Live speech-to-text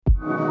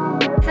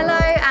Hello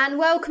and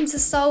welcome to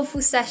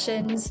Soulful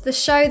Sessions, the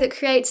show that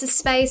creates a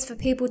space for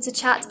people to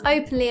chat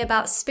openly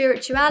about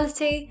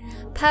spirituality,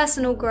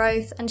 personal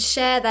growth, and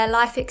share their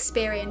life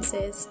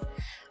experiences.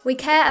 We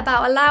care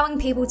about allowing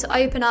people to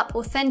open up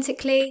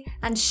authentically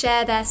and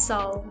share their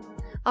soul.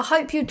 I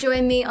hope you'll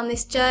join me on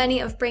this journey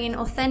of bringing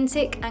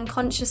authentic and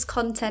conscious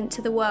content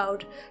to the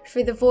world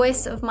through the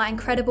voice of my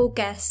incredible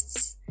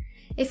guests.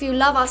 If you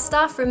love our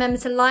stuff, remember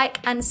to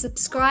like and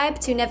subscribe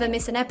to never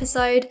miss an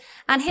episode,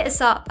 and hit us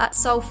up at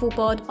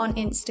SoulfulBod on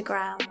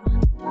Instagram.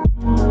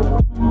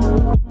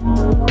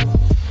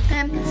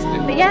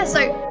 But yeah,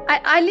 so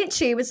I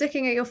literally was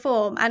looking at your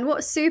form, and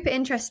what super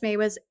interests me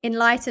was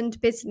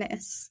Enlightened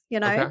business,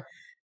 Okay.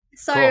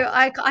 So cool.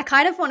 I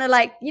kind of want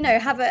to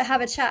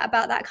have a chat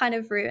about that kind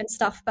of route and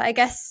stuff. But I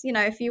guess,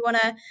 if you want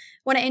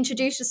to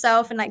introduce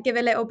yourself and give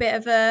a little bit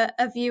of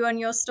a view on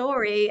your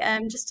story,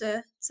 just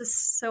to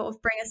sort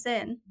of bring us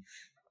in.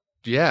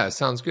 Yeah,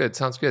 sounds good.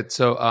 So,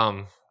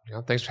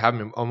 thanks for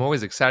having me. I'm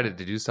always excited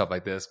to do stuff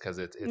like this because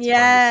it's fun to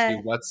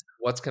see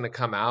what's going to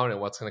come out and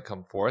what's going to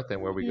come forth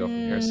and where we go from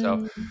here.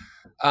 So,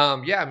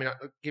 I'll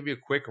give you a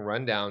quick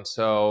rundown.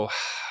 So,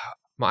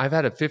 I've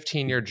had a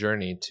 15-year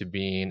journey to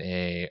being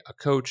a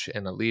coach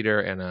and a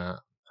leader and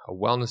a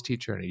wellness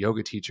teacher and a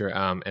yoga teacher.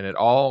 And it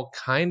all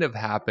kind of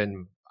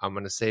happened, I'm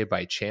going to say,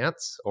 by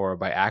chance or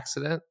by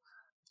accident,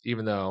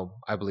 even though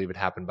I believe it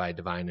happened by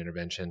divine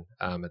intervention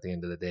at the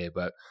end of the day.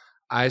 But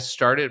I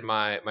started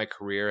my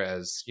career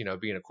as,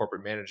 being a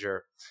corporate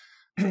manager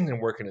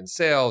and working in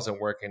sales and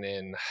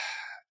working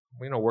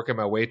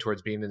my way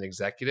towards being an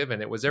executive.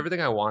 And it was everything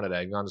I wanted. I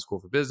had gone to school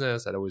for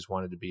business. I'd always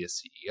wanted to be a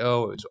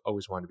CEO. I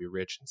always wanted to be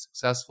rich and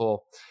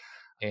successful.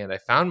 And I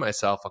found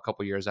myself a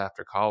couple years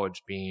after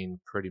college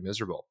being pretty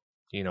miserable,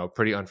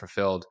 pretty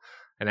unfulfilled.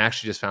 And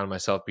actually just found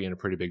myself being a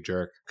pretty big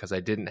jerk because I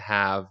didn't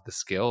have the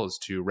skills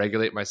to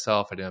regulate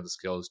myself. I didn't have the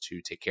skills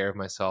to take care of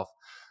myself.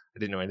 I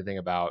didn't know anything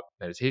about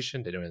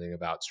meditation, didn't know anything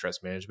about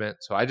stress management.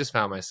 So I just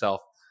found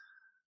myself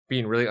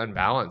being really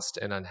unbalanced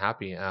and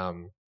unhappy.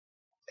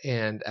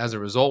 And as a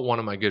result, one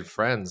of my good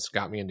friends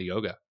got me into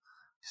yoga.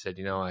 He said,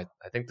 I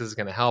think this is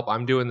going to help.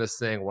 I'm doing this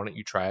thing. Why don't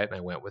you try it? And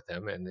I went with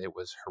him, and it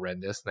was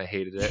horrendous, and I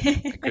hated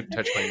it. I couldn't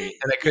touch my knee,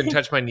 and I couldn't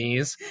touch my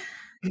knees,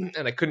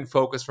 and I couldn't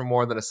focus for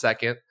more than a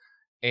second.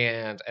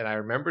 And I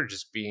remember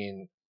just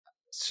being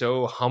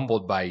so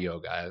humbled by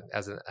yoga.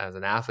 As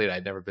an athlete,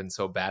 I'd never been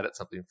so bad at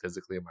something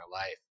physically in my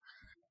life.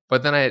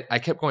 But then I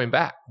kept going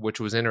back, which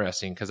was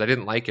interesting because I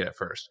didn't like it at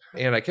first.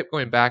 And I kept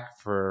going back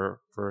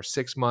for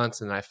 6 months.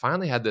 And I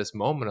finally had this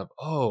moment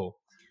of,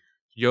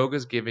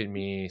 yoga's giving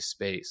me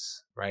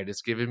space, right?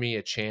 It's giving me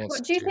a chance.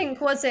 What do you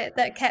think was it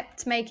that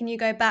kept making you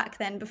go back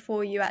then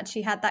before you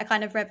actually had that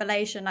kind of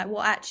revelation? Like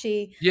what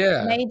actually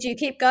made you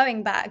keep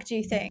going back, do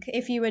you think,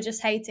 if you were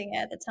just hating it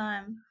at the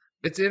time?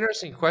 It's an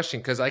interesting question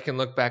because I can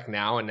look back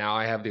now and now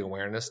I have the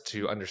awareness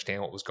to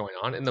understand what was going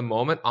on. In the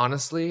moment,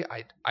 honestly,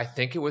 I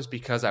think it was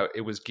because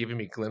it was giving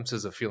me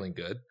glimpses of feeling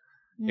good.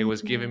 Mm-hmm. It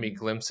was giving me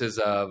glimpses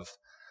of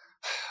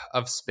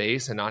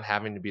space and not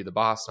having to be the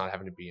boss, not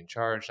having to be in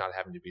charge, not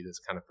having to be this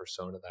kind of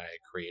persona that I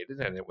had created.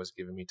 And it was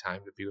giving me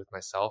time to be with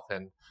myself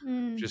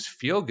and just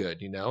feel good,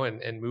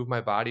 and move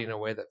my body in a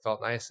way that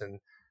felt nice.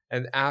 And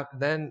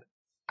then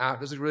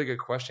this is a really good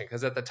question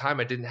because at the time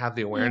I didn't have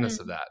the awareness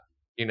of that.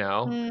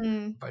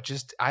 But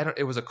just,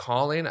 it was a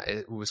calling.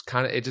 I always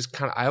kind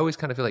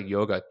of feel like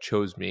yoga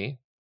chose me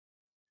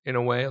in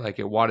a way, like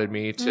it wanted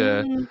me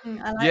to,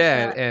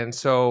 that. And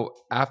so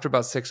after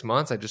about 6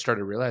 months, I just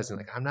started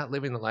realizing I'm not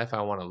living the life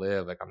I want to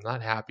live. I'm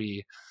not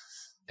happy.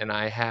 And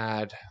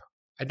I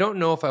don't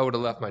know if I would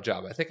have left my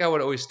job. I think I would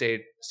have always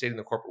stayed in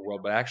the corporate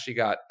world, but I actually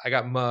got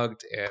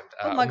mugged and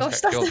oh my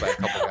gosh, got killed by a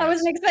couple guys. I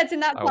wasn't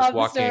expecting that part of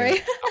the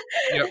story.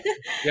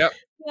 Yep.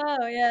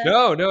 Oh yeah.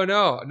 No.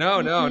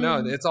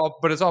 It's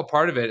all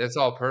part of it. It's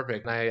all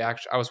perfect. And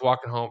I was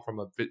walking home from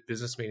a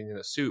business meeting in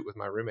a suit with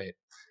my roommate,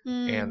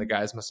 and the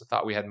guys must have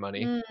thought we had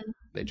money.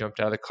 They jumped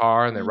out of the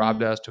car and they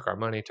robbed us, took our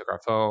money, took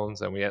our phones,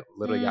 and we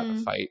literally got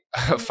in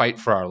a fight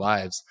for our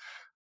lives.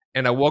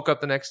 And I woke up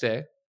the next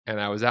day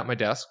and I was at my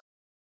desk,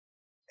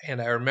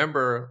 and I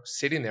remember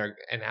sitting there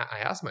and I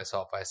asked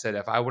myself, I said,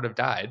 if I would have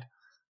died,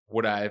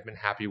 would I have been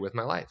happy with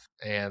my life?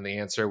 And the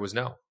answer was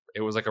no.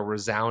 It was like a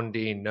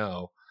resounding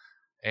no.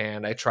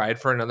 And I tried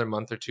for another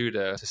month or two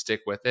to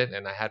stick with it.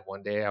 And I had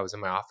one day I was in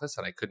my office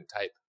and I couldn't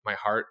type. My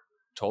heart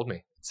told me,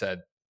 it said,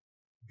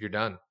 you're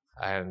done.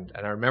 And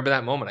I remember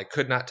that moment. I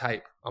could not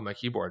type on my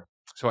keyboard.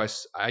 So I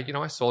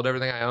sold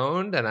everything I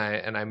owned and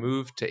I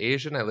moved to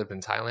Asia, and I lived in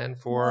Thailand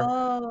for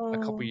a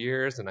couple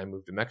years, and I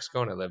moved to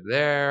Mexico and I lived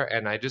there.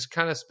 And I just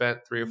kind of spent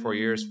 3 or 4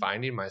 years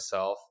finding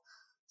myself,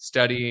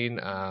 studying,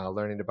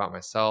 learning about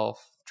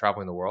myself,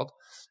 traveling the world.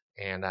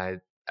 And I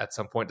at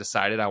some point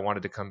decided I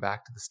wanted to come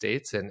back to the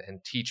States and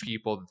teach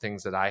people the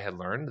things that I had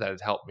learned that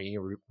had helped me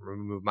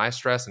remove my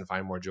stress and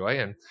find more joy.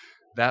 And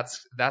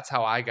that's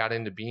how I got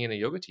into being a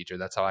yoga teacher.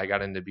 That's how I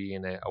got into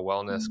being a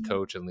wellness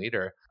coach and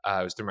leader.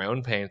 It was through my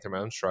own pain, through my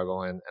own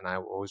struggle. And I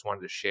always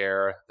wanted to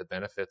share the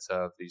benefits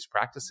of these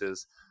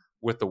practices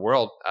with the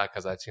world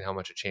because I've seen how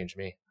much it changed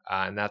me.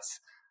 And that's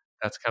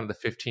that's kind of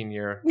the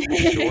 15-year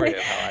story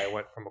of how I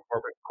went from a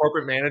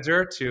corporate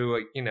manager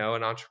to, you know,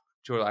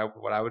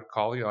 what I would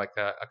call, you know, like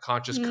a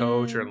conscious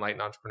coach or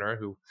enlightened entrepreneur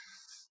who,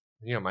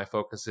 you know, my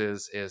focus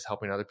is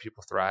helping other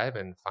people thrive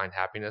and find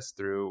happiness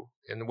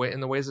in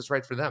the ways that's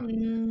right for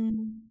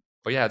them.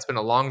 But yeah, it's been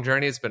a long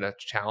journey. It's been a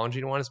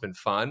challenging one. It's been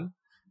fun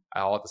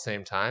all at the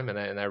same time.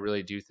 And I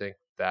really do think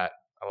that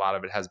a lot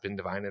of it has been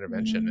divine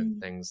intervention and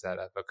things that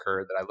have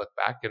occurred that I look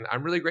back and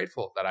I'm really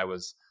grateful that I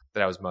was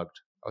mugged.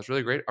 I'm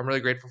really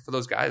grateful for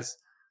those guys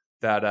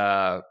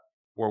that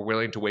were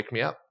willing to wake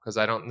me up, because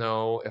I don't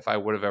know if I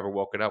would have ever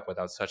woken up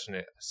without such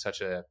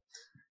a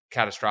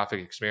catastrophic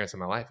experience in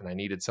my life. And I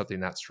needed something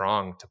that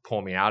strong to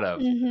pull me out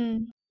of,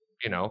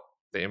 you know,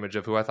 the image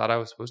of who I thought I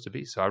was supposed to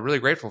be. So I'm really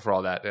grateful for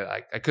all that.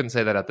 I couldn't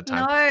say that at the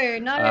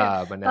time.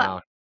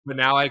 No. But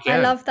now I can.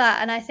 I love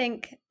that. And I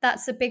think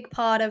that's a big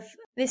part of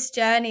this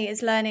journey,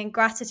 is learning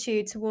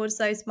gratitude towards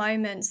those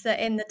moments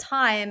that in the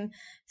time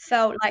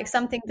felt like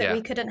something that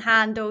we couldn't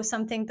handle,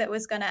 something that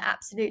was going to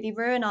absolutely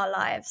ruin our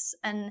lives.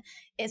 And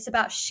it's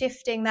about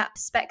shifting that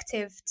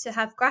perspective to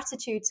have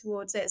gratitude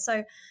towards it.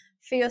 So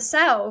for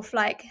yourself,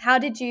 like, how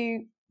did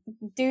you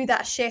do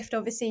that shift?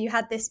 Obviously you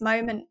had this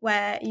moment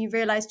where you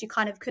realized you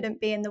kind of couldn't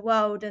be in the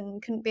world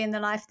and couldn't be in the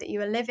life that you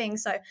were living.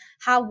 So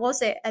how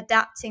was it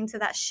adapting to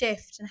that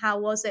shift, and how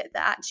was it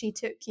that actually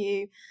took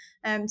you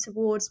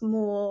towards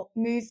more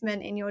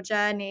movement in your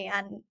journey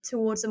and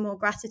towards a more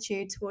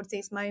gratitude towards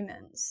these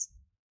moments?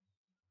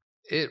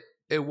 It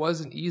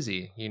wasn't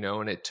easy, you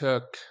know, and it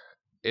took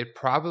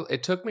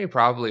me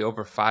probably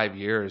over 5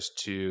 years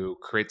to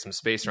create some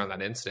space around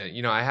that incident.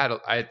 You know, I had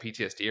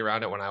PTSD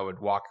around it. When I would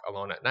walk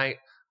alone at night,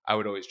 I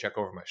would always check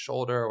over my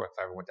shoulder, or if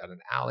I ever went down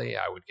an alley,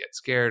 I would get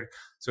scared.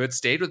 So it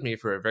stayed with me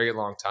for a very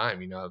long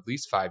time, you know, at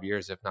least 5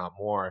 years, if not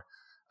more,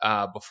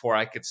 before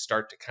I could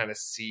start to kind of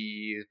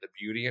see the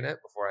beauty in it,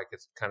 before I could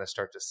kind of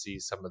start to see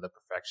some of the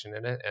perfection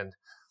in it. And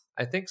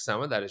I think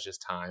some of that is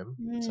just time,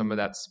 some of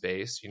that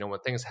space. You know, when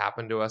things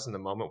happen to us in the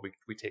moment,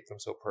 we take them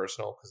so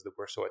personal because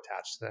we're so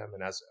attached to them.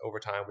 And as over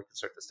time, we can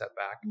start to step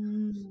back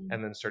and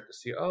then start to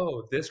see,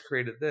 oh, this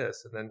created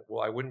this. And then,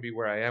 well, I wouldn't be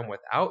where I am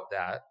without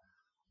that.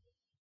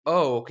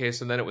 Oh, okay.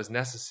 So then it was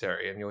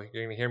necessary. And you're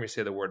going to hear me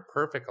say the word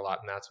perfect a lot.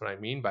 And that's what I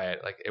mean by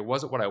it. Like, it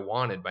wasn't what I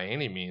wanted by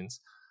any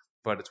means,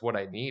 but it's what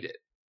I needed.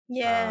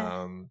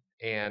 Yeah.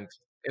 And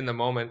in the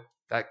moment,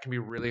 that can be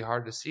really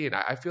hard to see. And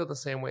I feel the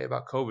same way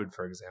about COVID,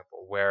 for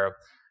example, where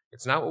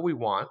it's not what we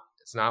want.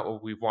 It's not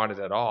what we've wanted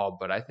at all.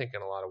 But I think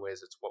in a lot of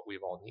ways, it's what we've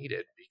all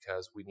needed,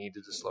 because we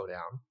needed to slow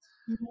down.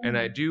 And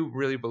I do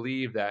really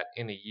believe that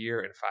in a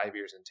year, in 5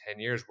 years, in 10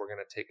 years, we're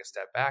going to take a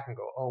step back and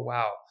go, oh,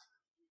 wow,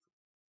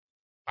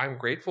 I'm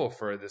grateful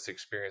for this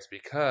experience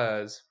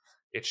because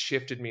it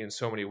shifted me in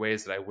so many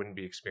ways that I wouldn't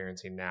be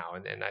experiencing now.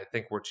 And I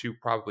think we're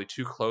probably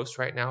too close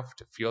right now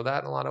to feel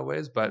that in a lot of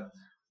ways, but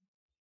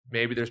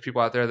maybe there's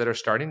people out there that are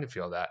starting to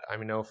feel that. I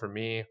mean, no, for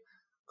me,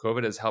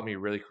 COVID has helped me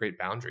really create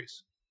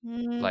boundaries,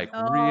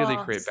 really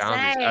create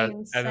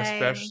boundaries. And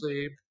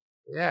especially,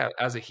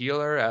 as a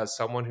healer, as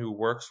someone who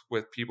works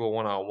with people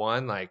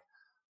one-on-one, like,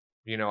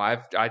 you know,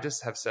 I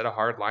just have set a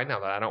hard line now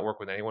that I don't work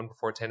with anyone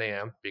before 10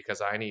 a.m.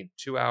 because I need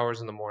 2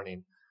 hours in the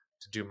morning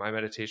to do my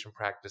meditation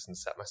practice and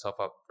set myself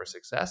up for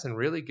success and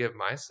really give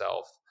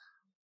myself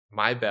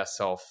my best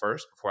self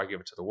first before I give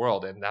it to the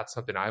world. And that's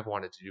something I've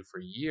wanted to do for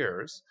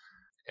years.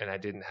 And I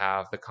didn't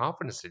have the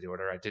confidence to do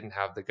it, or I didn't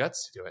have the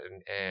guts to do it.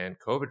 And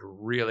COVID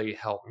really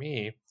helped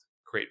me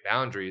create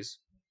boundaries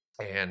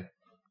and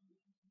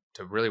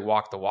to really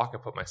walk the walk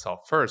and put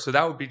myself first. So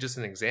that would be just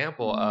an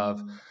example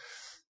of,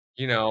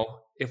 you know,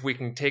 if we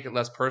can take it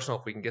less personal,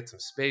 if we can get some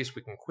space,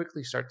 we can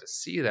quickly start to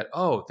see that,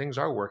 oh, things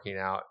are working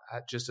out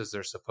just as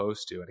they're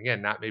supposed to. And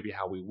again, not maybe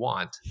how we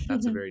want.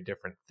 That's a very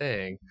different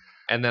thing.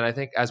 And then I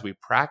think as we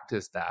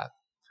practice that,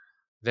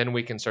 then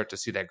we can start to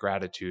see that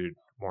gratitude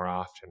more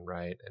often,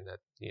 right? And that,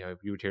 you know, if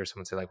you would hear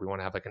someone say, like, we want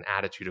to have like an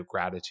attitude of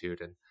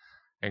gratitude,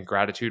 and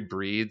gratitude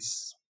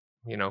breeds,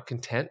 you know,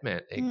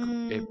 contentment.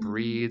 It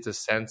breeds a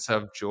sense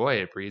of joy.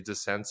 It breeds a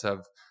sense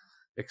of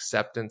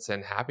acceptance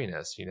and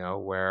happiness, you know,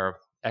 where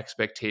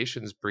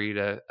expectations breed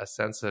a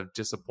sense of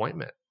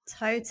disappointment.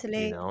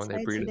 Totally. You know, and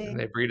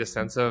they breed a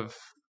sense of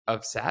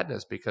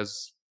sadness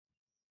because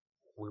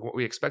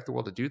we expect the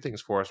world to do things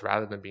for us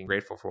rather than being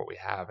grateful for what we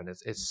have. And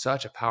it's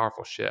such a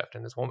powerful shift.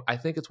 And I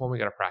think it's one we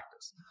got to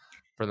practice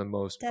for the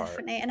most part.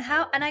 Definitely.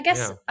 And I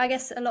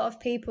guess a lot of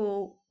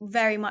people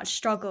very much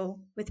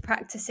struggle with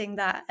practicing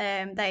that.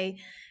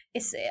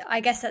 I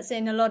guess that's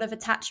in a lot of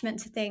attachment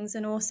to things,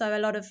 and also a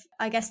lot of,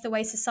 I guess, the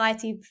way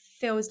society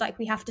feels like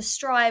we have to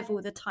strive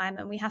all the time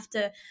and we have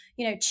to,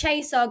 you know,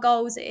 chase our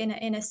goals in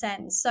a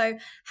sense. So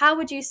how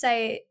would you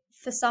say,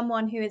 for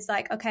someone who is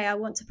like, okay, I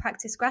want to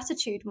practice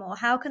gratitude more,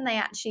 how can they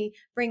actually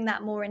bring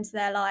that more into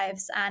their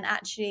lives and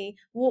actually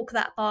walk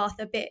that path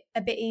a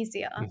bit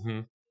easier?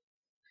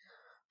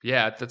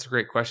 Yeah, that's a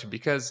great question,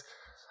 because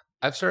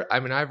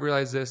I've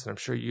realized this, and I'm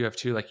sure you have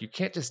too, like, you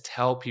can't just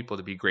tell people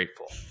to be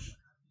grateful.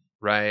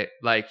 right?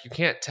 Like you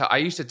can't tell. I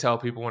used to tell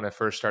people when I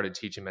first started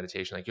teaching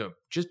meditation, like,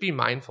 just be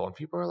mindful. And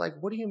people are like,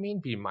 what do you mean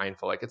be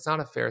mindful? Like, it's not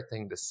a fair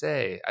thing to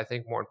say. I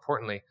think more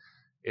importantly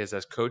is,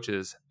 as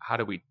coaches, how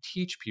do we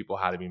teach people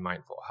how to be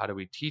mindful? How do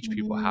we teach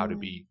people how to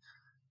be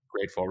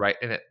grateful, right?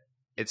 And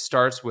it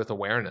starts with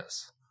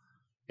awareness.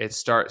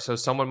 So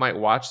someone might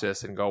watch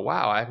this and go,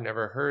 wow, I've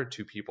never heard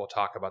two people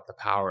talk about the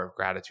power of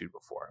gratitude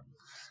before.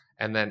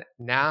 And then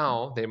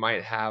now they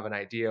might have an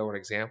idea or an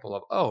example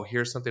of, oh,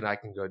 here's something I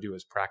can go do,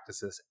 is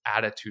practice this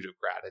attitude of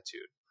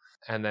gratitude.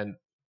 And then,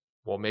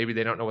 well, maybe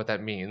they don't know what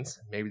that means.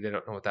 Maybe they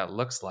don't know what that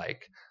looks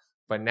like.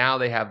 But now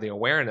they have the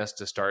awareness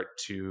to start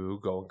to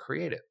go and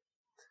create it.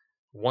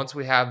 Once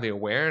we have the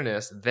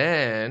awareness,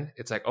 then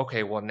it's like,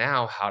 okay, well,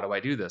 now how do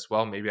I do this?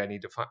 Well, maybe I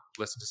need to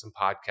listen to some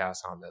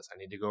podcasts on this. I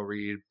need to go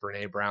read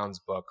Brene Brown's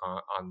book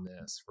on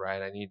this,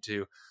 right? I need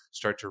to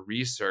start to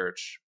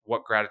research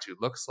what gratitude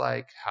looks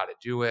like, how to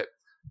do it,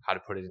 how to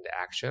put it into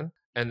action.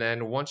 And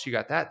then once you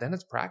got that, then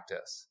it's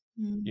practice,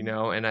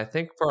 and I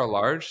think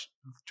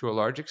to a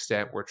large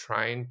extent, we're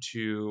trying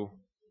to,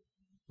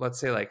 let's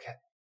say, like,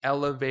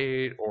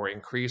 elevate or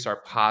increase our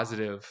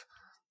positive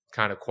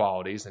kind of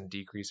qualities and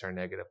decrease our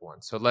negative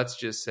ones. So let's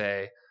just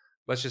say,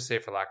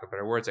 for lack of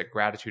better words, that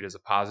gratitude is a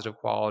positive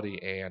quality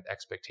and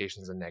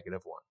expectation is a negative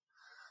one.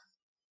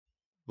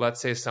 Let's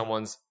say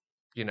someone's,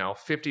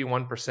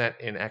 51%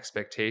 in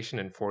expectation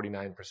and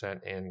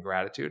 49% in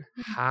gratitude.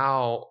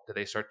 How do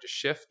they start to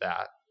shift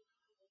that?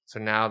 So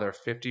now they're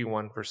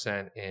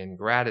 51% in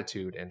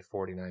gratitude and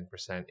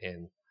 49%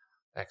 in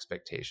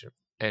expectation.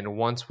 And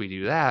once we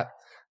do that,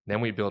 then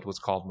we build what's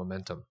called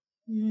momentum.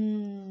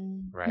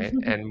 Right?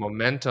 And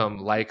momentum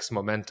likes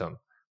momentum.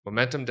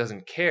 Momentum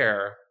doesn't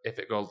care if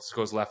it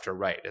goes left or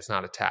right. It's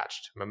not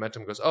attached.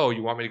 Momentum goes, oh,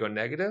 you want me to go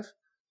negative?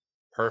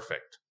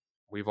 Perfect.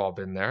 We've all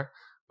been there.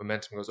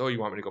 Momentum goes, oh, you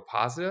want me to go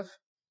positive?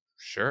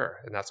 Sure.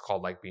 And that's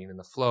called like being in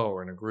the flow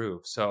or in a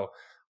groove. So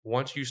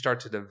once you start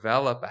to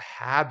develop a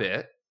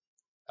habit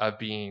of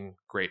being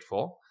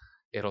grateful,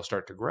 it'll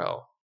start to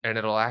grow. And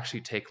it'll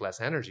actually take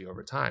less energy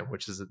over time,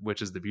 which is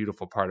the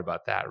beautiful part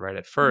about that, right?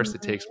 At first,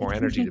 it takes more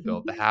energy to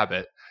build the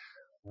habit.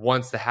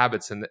 Once the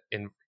habit's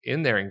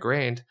in there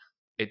ingrained,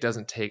 it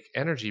doesn't take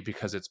energy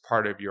because it's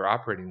part of your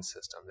operating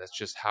system. That's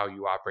just how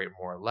you operate,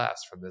 more or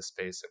less, from this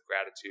space of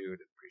gratitude,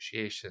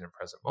 appreciation, and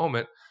present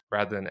moment,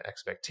 rather than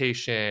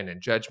expectation and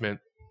judgment,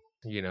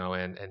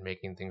 and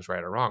making things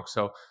right or wrong.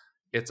 So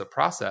it's a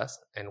process.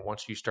 And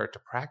once you start to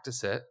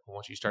practice it,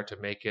 once you start to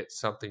make it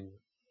something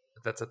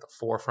that's at the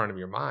forefront of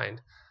your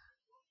mind,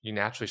 you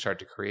naturally start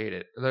to create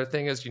it. The other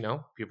thing is,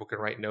 people can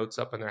write notes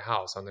up in their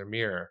house, on their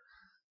mirror,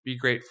 be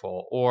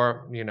grateful,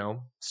 or,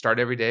 start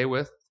every day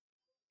with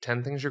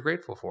 10 things you're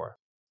grateful for.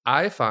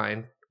 I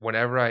find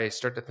whenever I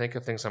start to think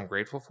of things I'm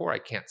grateful for, I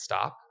can't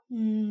stop,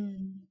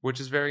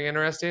 which is very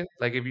interesting.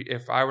 Like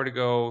if I were to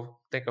go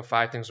think of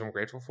 5 things I'm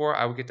grateful for,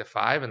 I would get to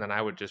 5 and then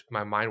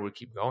my mind would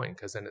keep going,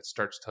 because then it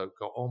starts to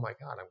go, oh my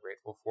God, I'm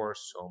grateful for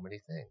so many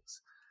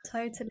things.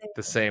 Totally.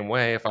 The same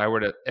way, if I were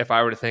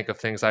to think of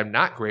things I'm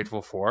not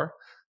grateful for,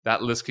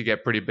 that list could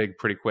get pretty big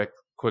pretty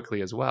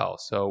quickly as well.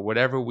 So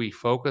whatever we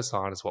focus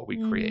on is what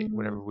we create.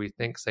 Whatever we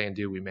think, say, and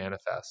do, we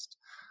manifest.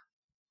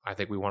 I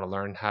think we want to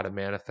learn how to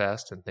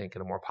manifest and think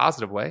in a more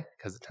positive way,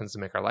 because it tends to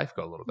make our life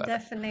go a little better.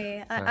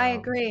 Definitely. I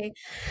agree.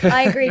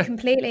 I agree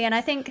completely. And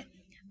I think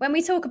when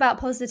we talk about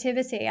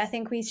positivity, I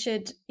think we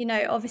should,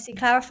 obviously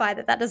clarify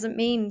that doesn't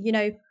mean,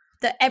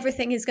 that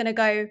everything is going to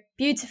go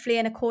beautifully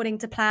and according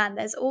to plan.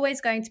 There's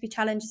always going to be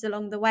challenges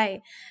along the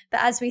way.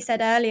 But as we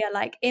said earlier,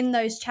 like in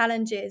those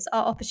challenges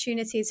are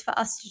opportunities for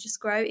us to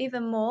just grow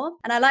even more.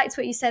 And I liked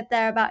what you said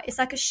there about, it's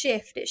like a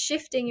shift. It's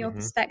shifting your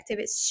perspective.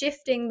 It's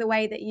shifting the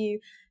way that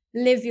you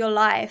live your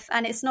life.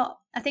 And it's not,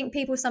 I think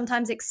people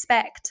sometimes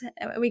expect,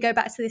 we go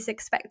back to this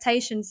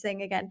expectations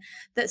thing again,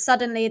 that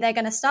suddenly they're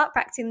going to start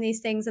practicing these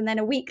things, and then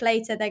a week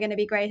later they're going to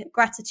be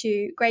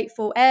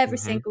grateful every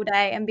single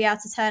day and be able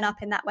to turn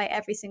up in that way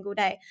every single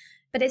day.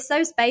 But it's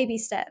those baby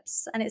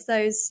steps, and it's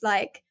those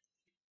like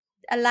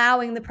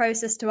allowing the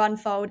process to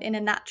unfold in a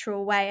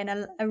natural way,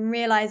 and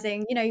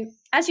realizing,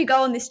 as you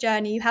go on this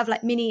journey, you have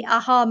like mini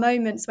aha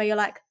moments where you're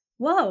like,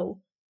 whoa,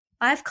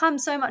 I've come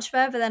so much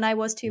further than I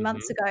was 2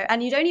 months ago.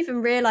 And you don't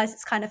even realize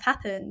it's kind of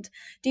happened.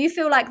 Do you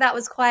feel like that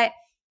was quite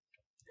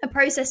a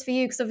process for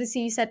you? Because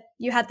obviously you said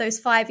you had those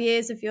 5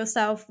 years of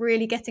yourself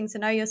really getting to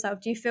know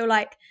yourself. Do you feel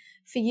like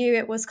for you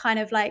it was kind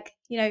of like,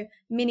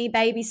 mini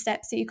baby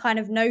steps that you kind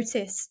of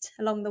noticed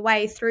along the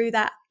way through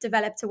that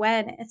developed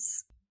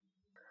awareness?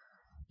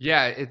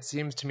 Yeah, it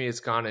seems to me it's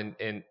gone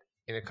in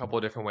a couple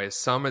of different ways.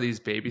 Some are these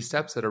baby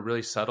steps that are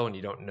really subtle and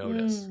you don't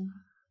notice.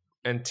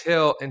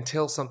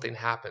 Until something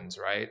happens,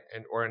 right?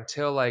 Or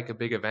until like a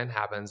big event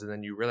happens, and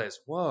then you realize,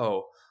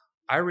 whoa,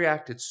 I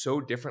reacted so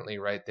differently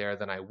right there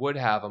than I would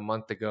have a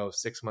month ago,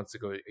 6 months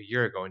ago, a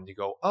year ago. And you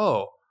go,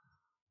 oh,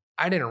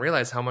 I didn't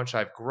realize how much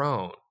I've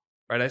grown,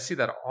 right? I see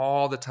that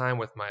all the time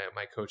with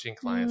my coaching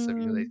clients. That,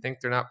 they think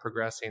they're not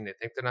progressing, they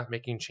think they're not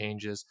making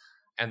changes,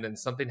 and then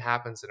something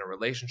happens in a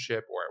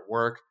relationship or at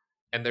work,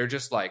 and they're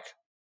just like,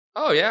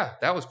 oh yeah,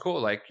 that was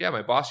cool. Like, yeah,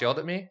 my boss yelled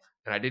at me.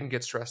 and I didn't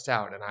get stressed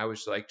out, and I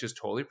was like just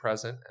totally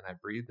present, and I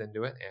breathed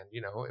into it, and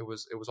it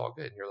was all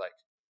good. And you're like,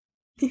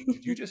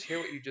 did you just hear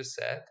what you just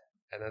said?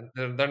 And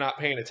then they're not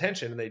paying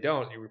attention, and they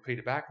don't. You repeat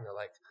it back, and they're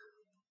like,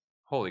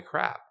 holy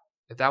crap.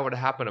 If that would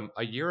have happened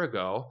a year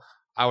ago,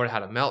 I would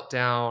have had a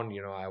meltdown.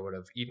 I would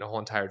have eaten a whole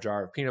entire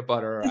jar of peanut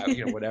butter,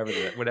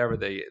 whatever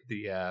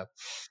the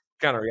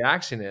kind of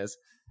reaction is.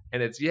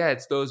 And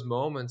it's those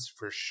moments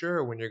for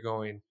sure when you're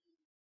going,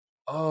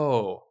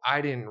 oh,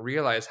 I didn't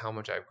realize how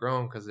much I've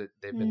grown because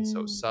they've been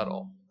so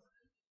subtle.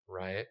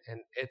 Right.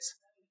 And it's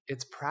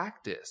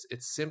practice.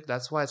 It's simple.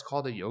 That's why it's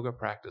called a yoga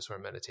practice or a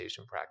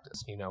meditation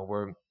practice.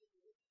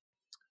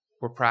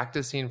 We're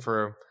practicing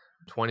for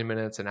 20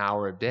 minutes, an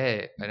hour a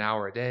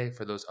day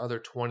for those other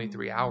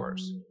 23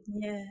 hours.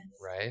 Yes.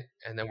 Right.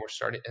 And then we're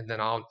starting, and then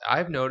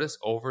I've noticed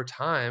over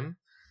time,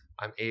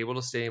 I'm able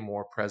to stay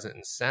more present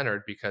and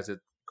centered because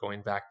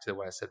going back to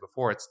what I said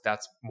before,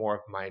 that's more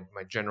of my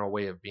general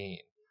way of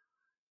being.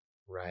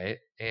 Right.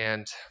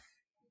 And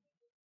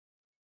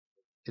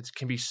it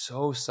can be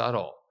so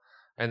subtle.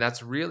 And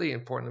that's really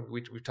important.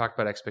 We've talked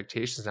about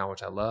expectations now,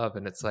 which I love.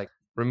 And it's like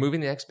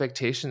removing the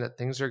expectation that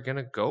things are going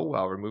to go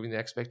well, removing the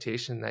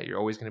expectation that you're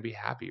always going to be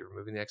happy,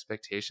 removing the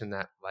expectation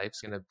that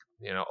life's going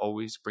to,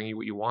 always bring you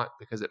what you want,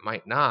 because it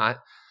might not.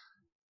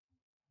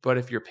 But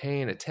if you're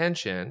paying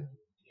attention,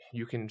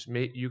 you can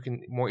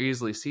more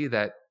easily see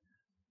that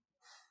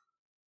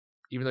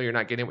even though you're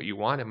not getting what you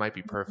want, it might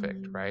be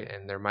perfect. Right.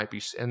 And there might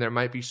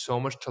be so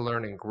much to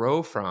learn and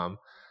grow from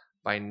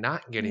by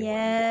not getting what you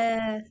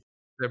want.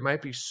 There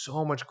might be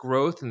so much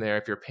growth in there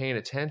if you're paying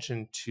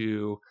attention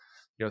to,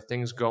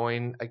 things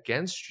going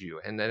against you.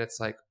 And then it's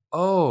like,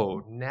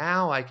 oh,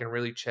 now I can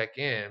really check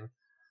in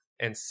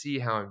and see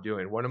how I'm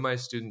doing. One of my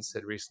students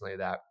said recently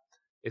that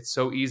it's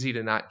so easy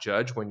to not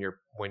judge when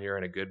you're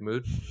in a good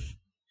mood.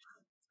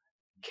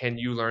 Can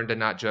you learn to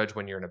not judge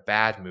when you're in a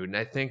bad mood? And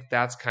I think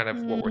that's kind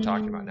of what we're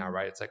talking about now,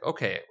 right? It's like,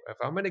 okay, if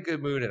I'm in a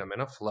good mood and I'm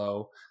in a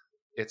flow,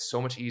 it's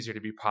so much easier to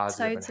be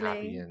positive and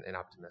happy and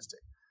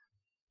optimistic.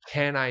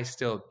 Can I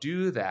still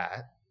do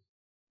that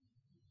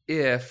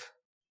if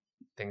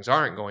things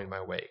aren't going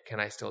my way? Can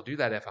I still do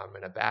that if I'm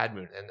in a bad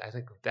mood? And I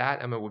think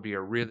that, Emma, would be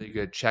a really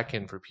good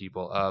check-in for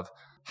people of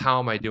how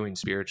am I doing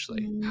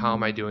spiritually? How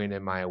am I doing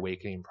in my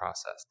awakening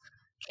process?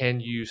 Can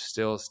you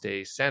still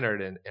stay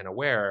centered and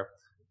aware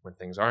when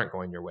things aren't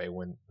going your way,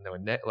 when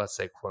let's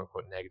say, quote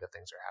unquote, negative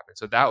things are happening?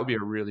 So that would be a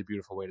really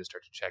beautiful way to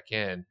start to check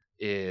in,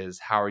 is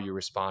how are you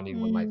responding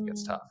when life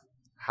gets tough?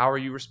 How are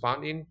you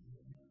responding?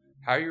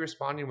 How are you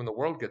responding when the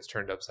world gets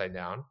turned upside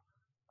down?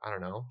 I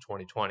don't know,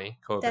 2020,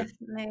 COVID.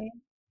 Definitely.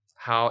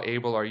 How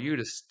able are you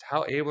to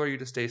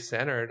stay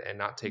centered and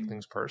not take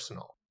things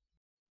personal?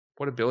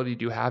 What ability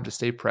do you have to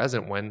stay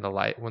present when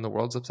the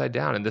world's upside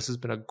down? And this has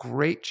been a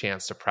great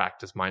chance to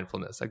practice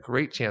mindfulness, a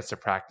great chance to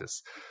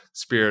practice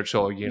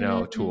spiritual,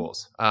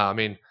 tools. I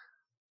mean,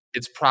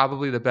 it's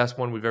probably the best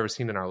one we've ever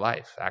seen in our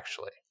life,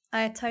 actually.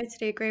 I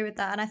totally agree with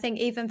that. And I think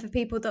even for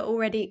people that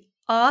already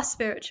are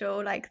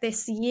spiritual, like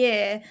this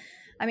year,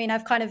 I mean,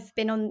 I've kind of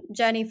been on a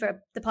journey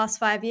for the past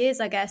 5 years,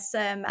 I guess.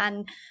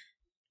 And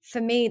for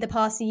me, the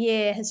past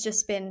year has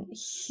just been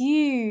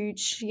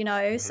huge,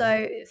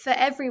 So for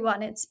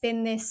everyone, it's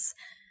been this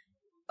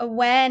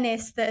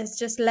awareness that has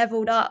just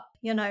leveled up,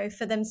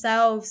 for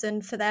themselves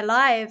and for their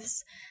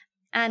lives.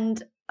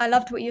 And I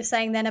loved what you were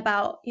saying then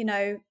about,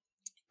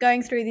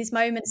 going through these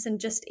moments, and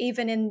just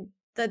even in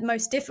the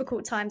most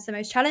difficult times, the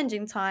most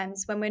challenging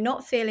times, when we're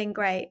not feeling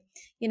great,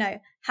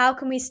 how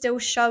can we still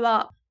show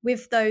up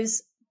with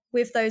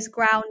those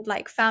ground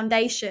like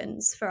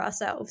foundations for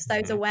ourselves,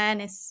 those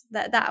awareness,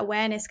 that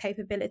awareness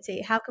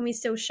capability? How can we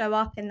still show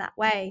up in that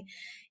way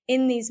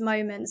in these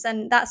moments?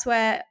 And that's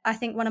where I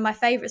think one of my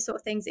favorite sort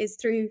of things is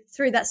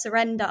through that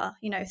surrender,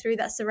 through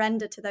that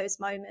surrender to those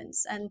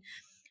moments. And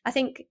I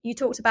think you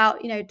talked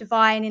about,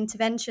 divine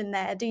intervention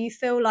there. Do you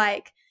feel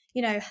like,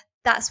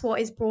 that's what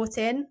is brought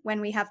in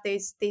when we have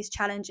these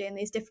challenging,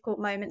 these difficult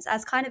moments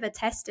as kind of a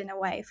test in a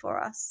way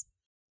for us?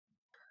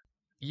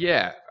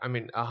 Yeah, I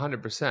mean,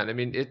 100%. I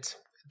mean,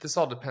 this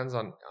all depends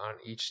on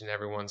each and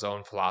everyone's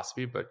own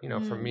philosophy. But,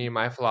 for me,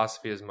 my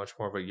philosophy is much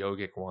more of a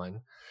yogic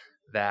one,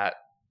 that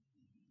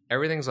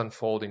everything's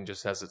unfolding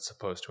just as it's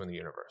supposed to in the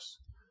universe,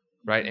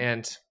 right?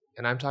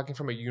 And I'm talking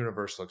from a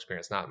universal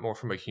experience, not more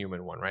from a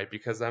human one, right?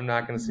 Because I'm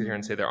not going to sit here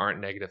and say there aren't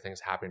negative things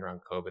happening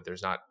around COVID.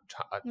 There's not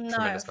a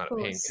tremendous amount of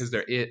pain, because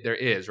there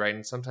is, right?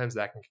 And sometimes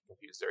that can get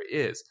confused. There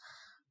is.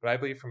 But I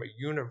believe from a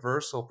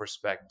universal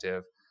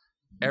perspective,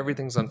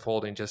 everything's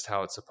unfolding just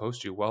how it's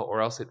supposed to, well,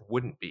 or else it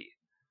wouldn't be.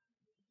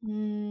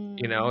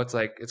 It's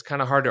like, it's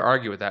kind of hard to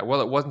argue with that.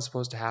 Well, it wasn't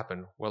supposed to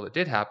happen. Well, it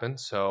did happen.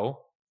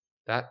 So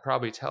that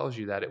probably tells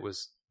you that it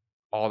was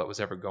all that was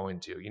ever going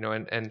to,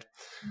 and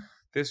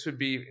this would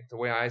be the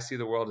way I see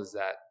the world, is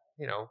that,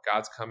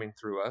 God's coming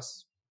through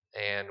us,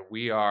 and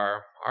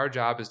our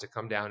job is to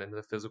come down into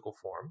the physical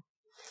form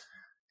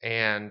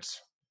and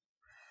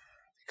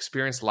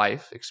experience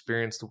life,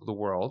 experience the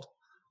world,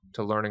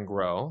 to learn and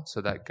grow,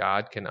 so that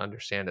God can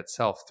understand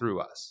itself through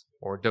us,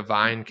 or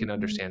divine can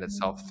understand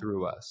itself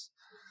through us.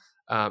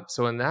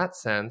 So in that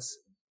sense,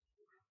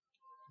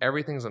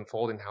 everything's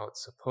unfolding how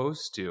it's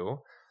supposed to.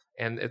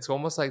 And it's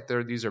almost like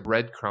these are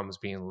breadcrumbs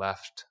being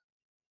left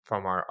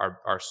from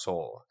our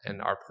soul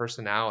and our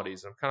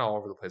personalities. I'm kind of all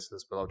over the place with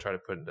this, but I'll try to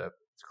to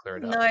clear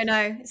it up. No,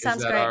 it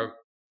sounds great.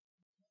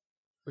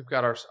 We've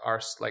got our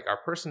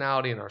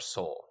personality and our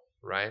soul,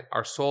 right?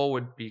 Our soul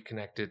would be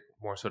connected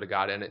more so to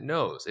God, and it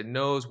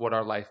knows what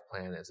our life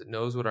plan is. It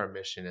knows what our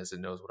mission is. It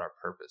knows what our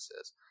purpose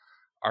is.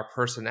 Our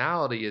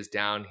personality is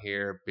down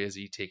here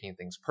busy taking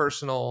things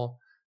personal,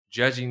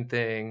 judging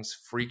things,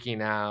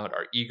 freaking out.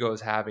 Our ego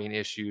is having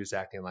issues,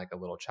 acting like a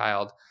little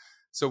child.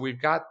 So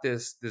we've got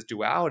this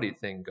duality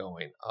thing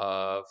going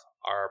of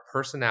our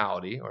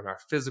personality or our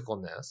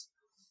physicalness.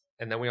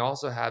 And then we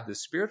also have this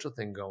spiritual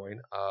thing going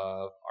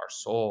of our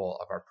soul,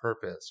 of our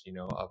purpose,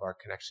 of our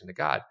connection to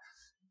God.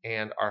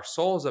 And our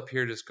soul's up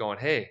here just going,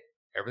 hey,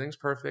 everything's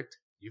perfect.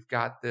 You've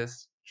got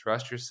this.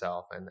 Trust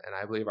yourself. And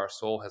I believe our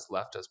soul has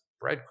left us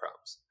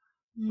breadcrumbs,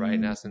 right?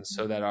 In essence,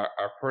 so that our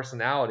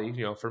personality,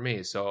 for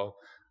me, so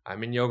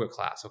I'm in yoga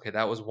class. Okay,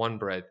 that was one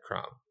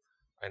breadcrumb.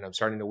 And I'm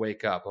starting to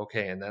wake up.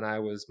 Okay, and then I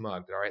was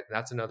mugged. All right,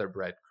 that's another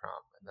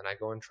breadcrumb. And then I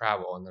go and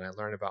travel, and then I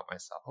learn about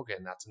myself. Okay,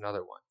 and that's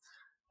another one.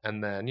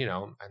 And then,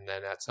 and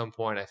then at some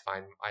point I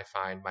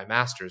find my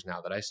masters now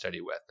that I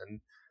study with,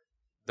 and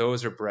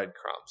those are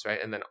breadcrumbs,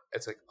 right? And then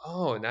it's like,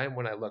 oh, and then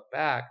when I look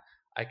back,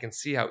 I can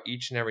see how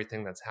each and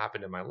everything that's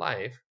happened in my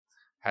life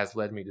has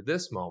led me to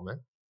this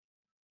moment,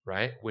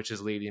 right? Which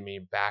is leading me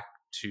back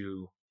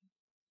to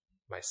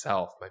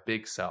myself, my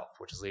big self,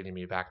 which is leading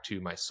me back to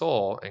my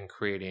soul and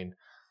creating,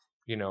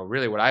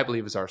 really what I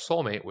believe is our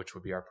soulmate, which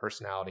would be our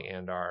personality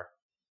and our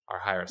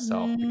higher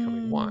self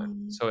becoming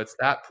one. So it's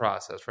that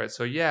process, right?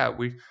 So yeah,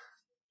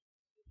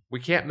 we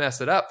can't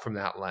mess it up from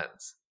that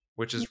lens,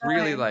 which is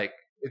really like,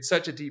 it's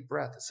such a deep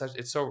breath.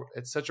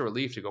 It's such a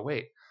relief to go,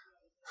 wait,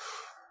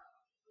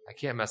 I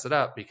can't mess it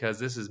up because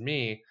this is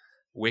me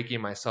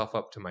waking myself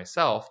up to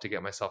myself to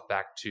get myself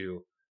back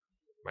to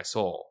my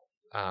soul,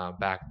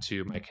 back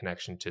to my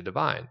connection to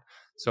divine.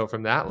 So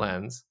from that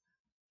lens,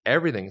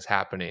 everything's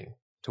happening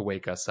to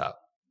wake us up.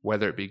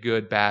 Whether it be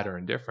good, bad, or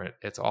indifferent,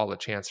 it's all a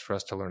chance for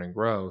us to learn and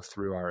grow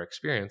through our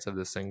experience of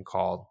this thing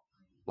called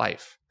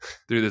life,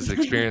 through this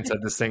experience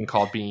of this thing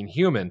called being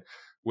human,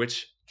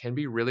 which can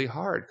be really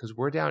hard because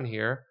we're down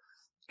here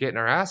getting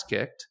our ass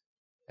kicked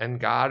and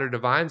God or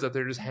divine's up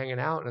there just hanging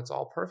out and it's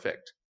all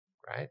perfect,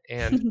 right?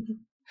 And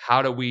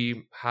how do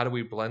we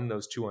blend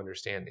those two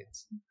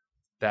understandings?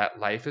 That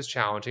life is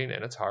challenging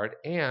and it's hard,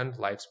 and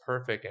life's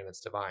perfect and it's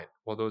divine.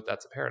 Well,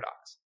 that's a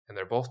paradox, and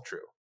they're both true.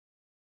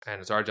 And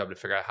it's our job to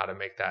figure out how to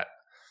make that,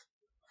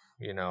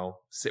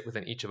 sit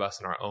within each of us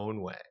in our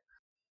own way.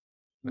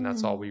 And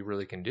that's all we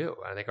really can do.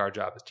 I think our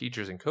job as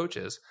teachers and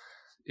coaches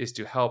is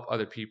to help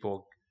other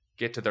people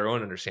get to their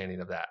own understanding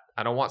of that.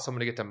 I don't want someone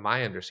to get to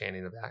my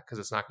understanding of that because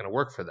it's not going to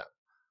work for them,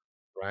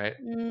 right?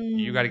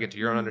 You got to get to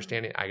your own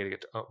understanding. I got to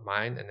get to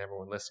mine, and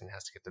everyone listening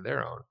has to get to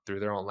their own through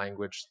their own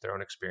language, their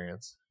own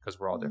experience, because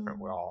we're all different.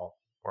 We're all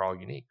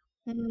unique.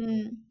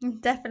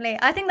 Definitely.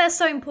 I think that's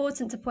so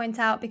important to point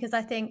out because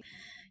I think,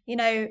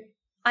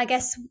 I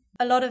guess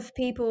a lot of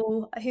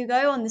people who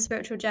go on the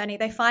spiritual journey,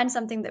 they find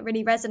something that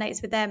really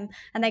resonates with them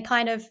and they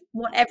kind of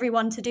want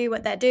everyone to do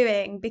what they're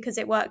doing because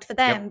it worked for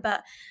them. Yep.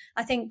 But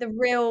I think the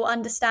real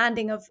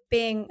understanding of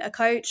being a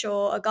coach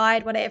or a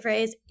guide, whatever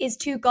it is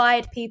to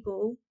guide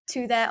people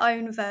to their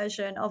own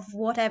version of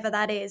whatever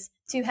that is,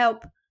 to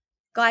help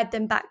guide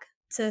them back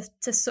to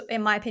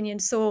in my opinion,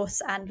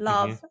 source and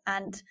love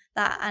and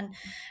that.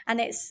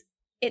 And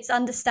it's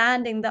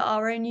understanding that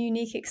our own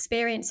unique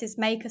experiences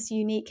make us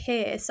unique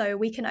here. So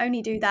we can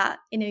only do that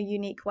in a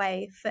unique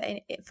way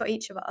for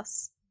each of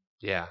us.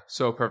 Yeah,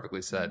 so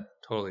perfectly said.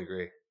 Totally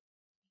agree.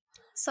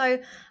 So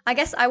I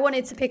guess I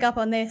wanted to pick up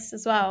on this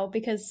as well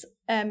because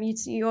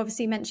you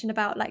obviously mentioned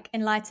about like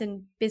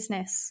enlightened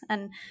business.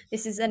 And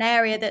this is an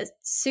area that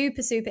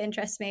super, super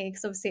interests me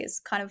because obviously it's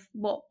kind of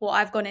what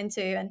I've gone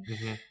into. And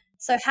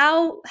so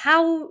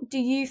how do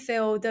you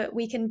feel that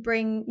we can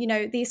bring,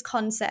 these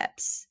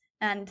concepts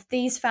and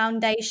these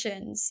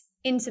foundations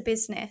into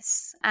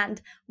business,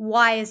 and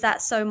why is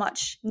that so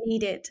much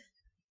needed?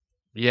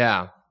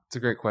 Yeah, it's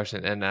a great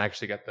question. And I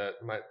actually got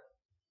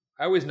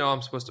I always know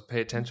I'm supposed to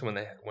pay attention when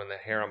the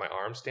hair on my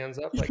arm stands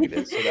up like it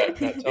is. So that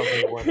tells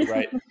me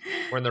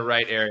we're in the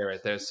right area right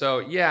there. So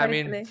yeah, totally.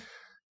 I mean,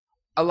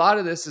 a lot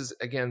of this is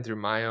again through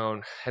my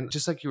own, and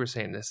just like you were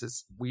saying,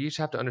 we each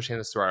have to understand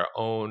this through our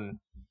own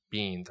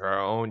being, through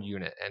our own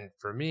unit. And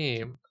for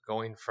me,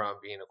 going from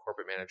being a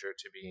corporate manager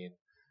to being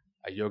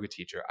a yoga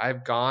teacher,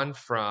 I've gone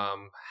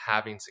from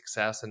having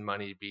success and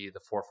money be the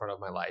forefront of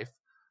my life,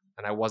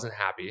 and I wasn't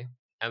happy.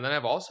 And then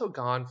I've also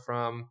gone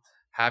from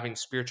having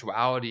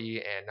spirituality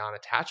and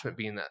non-attachment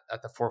being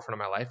at the forefront of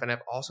my life, and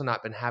I've also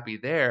not been happy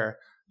there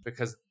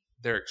because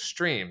they're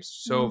extremes.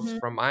 So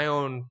from my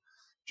own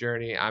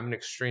journey, I'm an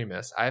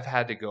extremist. I've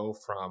had to go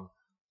from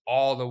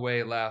all the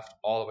way left,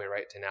 all the way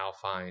right to now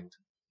find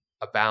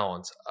a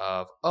balance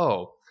of,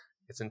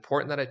 it's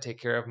important that I take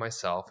care of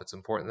myself. It's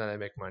important that I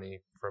make money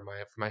for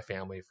my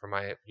family, for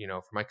my,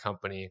 for my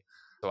company.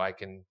 so I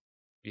can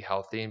be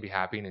healthy and be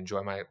happy and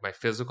enjoy my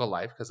physical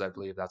life, because I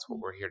believe that's what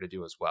we're here to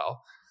do as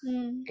well.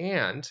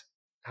 And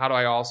how do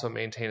I also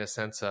maintain a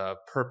sense of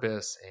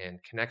purpose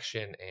and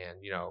connection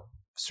and,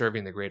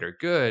 serving the greater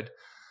good,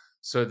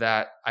 so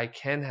that I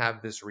can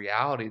have this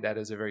reality that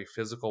is a very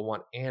physical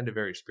one and a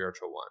very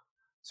spiritual one.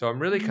 So I'm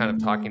really kind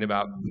of talking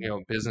about,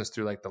 business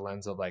through like the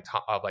lens of like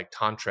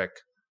tantric,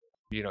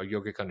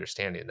 yogic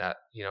understanding that,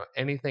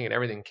 anything and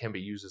everything can be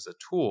used as a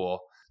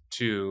tool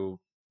to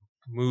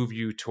move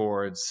you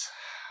towards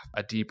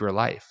a deeper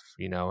life,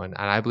 and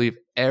I believe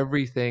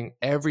everything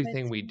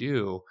we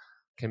do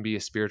can be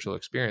a spiritual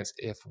experience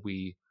if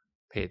we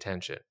pay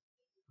attention.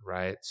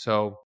 Right.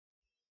 So,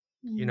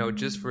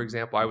 just for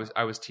example,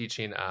 I was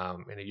teaching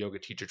in a yoga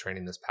teacher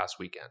training this past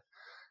weekend,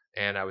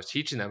 and I was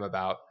teaching them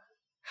about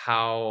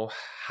how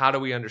do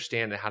we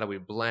understand and how do we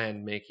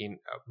blend making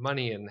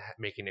money and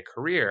making a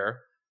career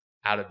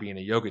out of being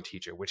a yoga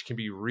teacher, which can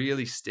be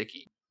really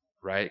sticky,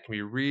 right? It can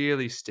be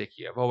really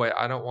sticky of, oh, wait,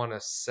 I don't want to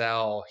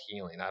sell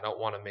healing. I don't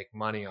want to make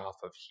money off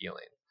of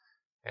healing.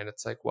 And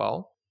it's like,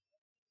 well,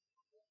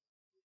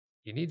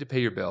 you need to pay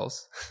your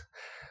bills,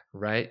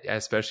 right?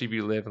 Especially if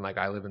you live in, like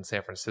I live in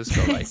San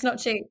Francisco. Like, it's not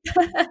cheap.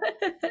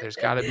 There's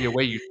got to be a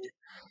way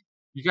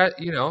you got,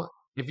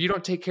 if you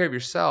don't take care of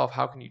yourself,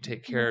 how can you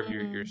take care of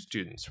your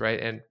students, right?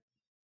 And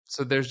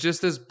so there's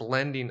just this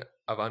blending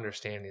of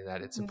understanding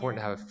that it's important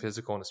to have a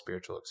physical and a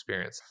spiritual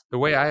experience. The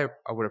way I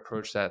would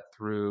approach that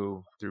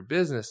through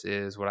business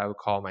is what I would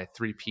call my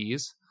 3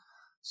 Ps.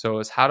 So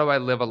it's, how do I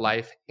live a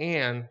life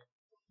and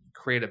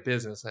create a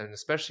business, and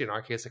especially in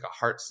our case, like a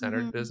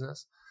heart-centered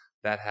business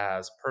that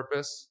has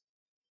purpose,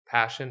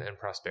 passion, and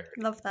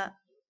prosperity. Love that.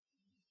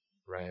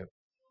 Right.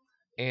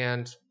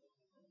 And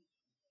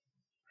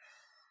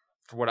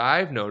what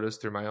I've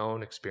noticed through my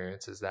own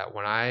experience is that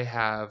when I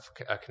have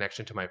a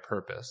connection to my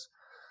purpose,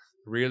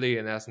 really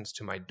in essence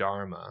to my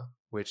dharma,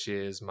 which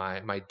is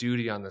my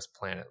duty on this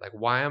planet, like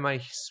why am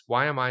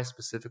I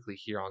specifically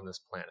here on this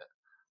planet?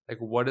 Like,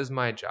 what is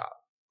my job?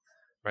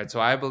 Right.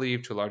 So I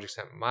believe to a large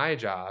extent my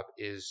job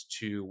is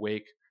to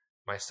wake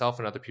myself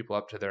and other people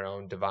up to their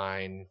own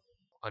divine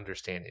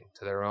understanding,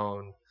 to their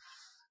own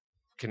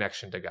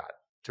connection to God,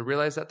 to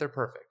realize that they're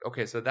perfect.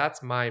 Okay, so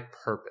that's my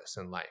purpose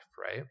in life,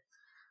 right?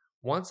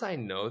 Once I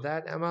know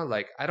that, Emma,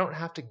 like I don't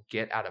have to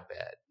get out of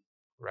bed,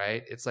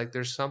 right? It's like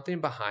there's something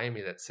behind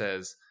me that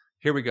says,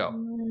 here we go.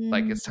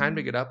 Like it's time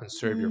to get up and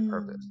serve your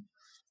purpose.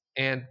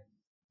 And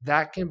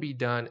that can be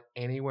done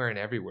anywhere and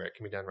everywhere. It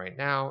can be done right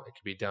now. It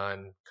can be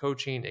done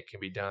coaching. It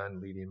can be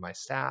done leading my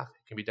staff.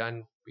 It can be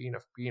done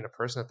being a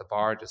person at the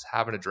bar, just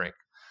having a drink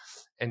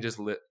and just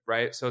lit,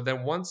 right? So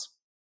then once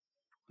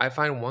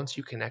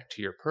you connect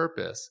to your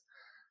purpose,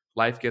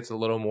 life gets a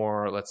little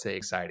more, let's say,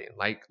 exciting.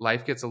 Like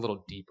life gets a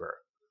little deeper,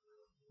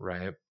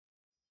 right?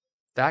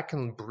 That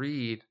can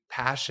breed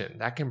passion.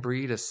 That can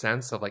breed a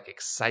sense of like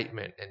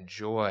excitement and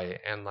joy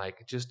and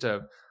like just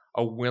a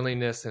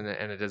willingness and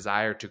a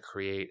desire to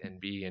create and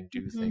be and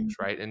do things,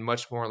 right? And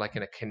much more like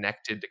in a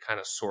connected to kind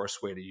of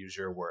source way, to use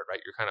your word,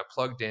 right? You're kind of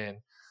plugged in,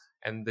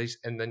 and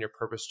then your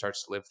purpose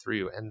starts to live through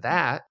you. And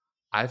that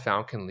I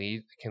found can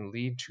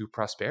lead to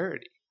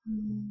prosperity,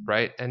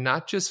 right? And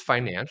not just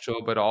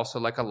financial, but also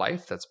like a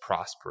life that's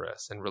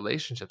prosperous and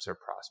relationships are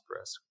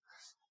prosperous.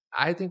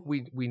 I think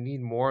we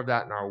need more of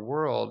that in our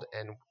world,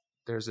 and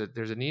there's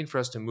a need for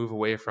us to move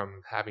away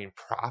from having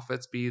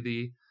profits be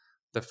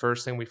the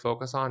first thing we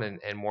focus on,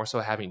 and more so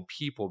having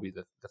people be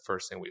the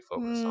first thing we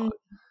focus on,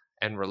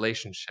 and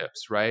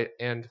relationships, right?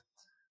 And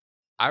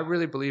I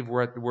really believe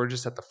we're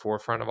just at the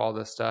forefront of all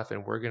this stuff,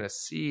 and we're going to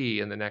see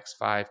in the next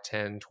 5,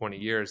 10, 20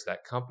 years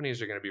that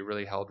companies are going to be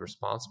really held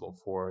responsible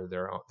for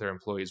their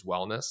employees'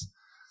 wellness,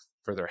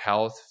 for their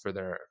health, for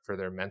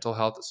their mental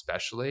health,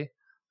 especially.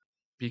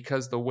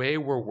 Because the way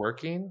we're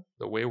working,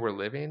 the way we're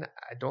living,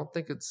 I don't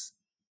think it's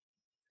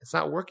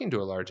not working to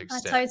a large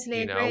extent. I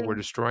totally agree. We're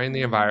destroying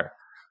the environment.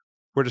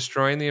 We're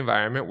destroying the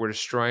environment. We're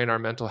destroying our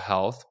mental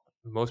health.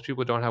 Most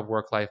people don't have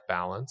work-life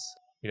balance.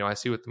 I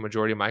see with the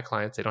majority of my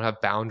clients, they don't have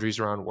boundaries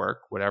around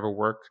work. Whatever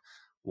work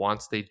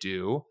wants, they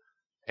do.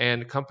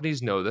 And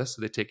companies know this,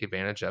 so they take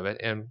advantage of it.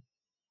 And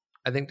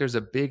I think there's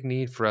a big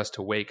need for us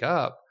to wake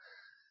up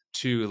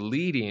to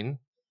leading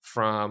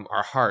from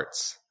our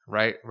hearts,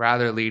 right?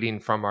 Rather leading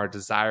from our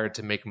desire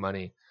to make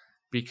money.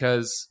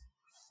 Because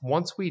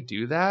once we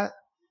do that,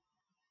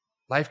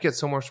 life gets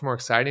so much more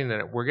exciting,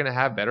 and we're going to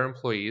have better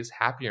employees,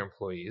 happier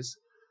employees,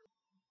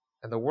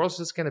 and the world's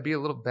just going to be a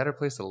little better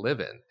place to live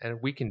in. And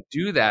we can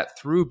do that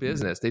through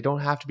business. They don't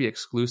have to be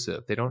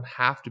exclusive. They don't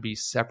have to be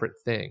separate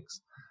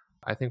things.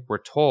 I think we're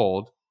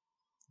told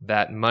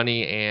that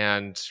money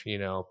and,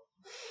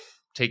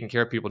 taking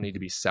care of people need to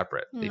be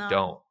separate. They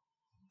don't.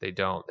 They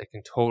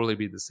can totally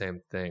be the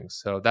same thing.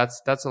 So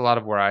that's a lot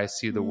of where I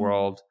see the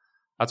world.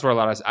 That's where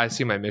I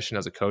see my mission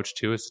as a coach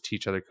too, is to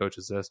teach other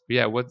coaches this. But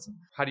yeah,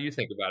 how do you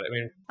think about it? I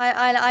mean,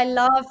 I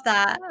love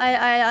that.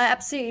 I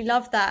absolutely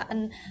love that.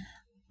 And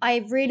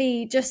I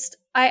really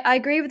I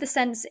agree with the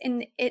sense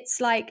in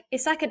it's like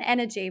an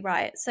energy,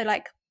 right? So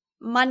like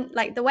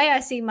the way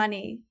I see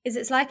money is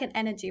it's like an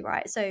energy,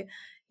 right? So,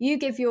 you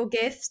give your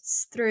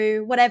gifts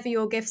through whatever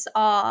your gifts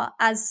are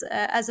as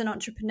an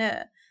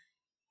entrepreneur.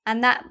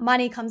 And that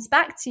money comes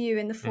back to you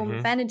in the form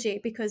of energy,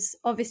 because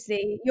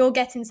obviously you're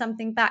getting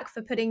something back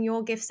for putting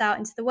your gifts out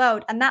into the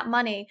world. And that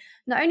money,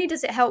 not only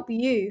does it help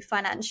you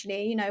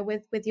financially, you know,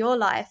 with your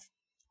life,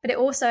 but it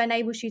also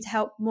enables you to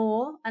help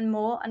more and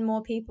more and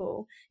more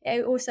people.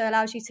 It also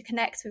allows you to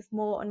connect with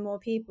more and more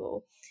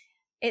people.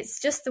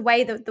 It's just the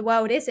way that the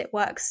world is. It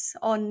works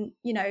on,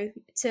 you know,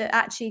 to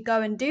actually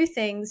go and do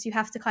things, you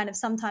have to kind of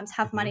sometimes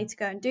have money to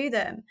go and do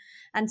them.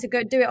 And to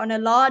go do it on a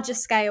larger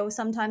scale,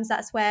 sometimes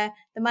that's where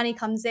the money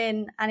comes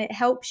in and it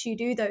helps you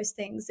do those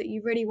things that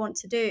you really want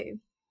to do.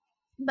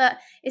 But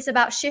it's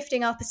about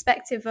shifting our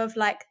perspective of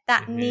like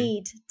that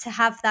need to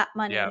have that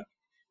money. Yeah.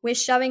 We're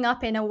showing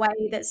up in a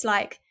way that's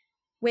like,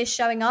 we're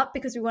showing up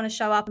because we want to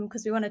show up and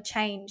because we want to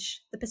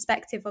change the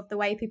perspective of the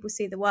way people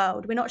see the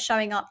world. We're not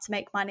showing up to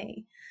make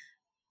money.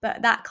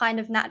 But that kind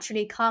of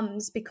naturally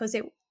comes because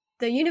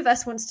the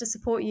universe wants to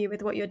support you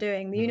with what you're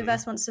doing. The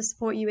universe wants to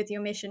support you with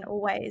your mission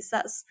always.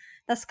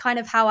 That's kind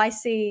of how I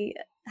see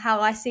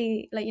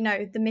like, you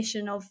know, the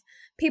mission of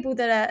people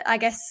that are, I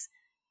guess,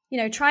 you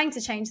know, trying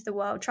to change the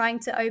world, trying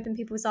to open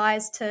people's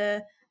eyes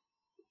to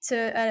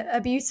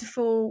a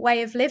beautiful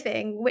way of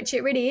living, which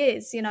it really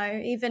is. You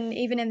know, even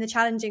in the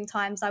challenging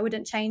times, I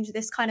wouldn't change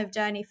this kind of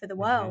journey for the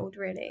world,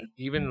 really.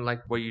 Even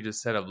like what you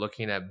just said of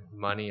looking at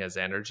money as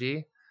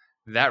energy,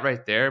 that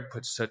right there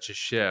puts such a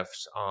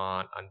shift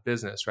on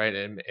business, right?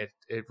 And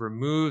it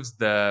removes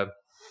the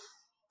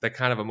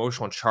kind of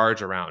emotional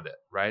charge around it,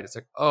 right? It's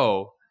like,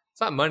 oh,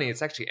 it's not money,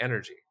 it's actually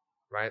energy,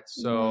 right?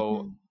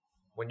 So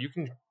when you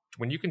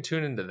can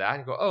tune into that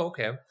and go, oh,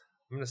 okay, I'm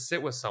going to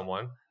sit with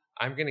someone,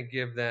 I'm going to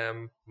give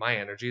them my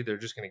energy, they're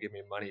just going to give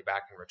me money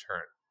back in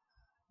return.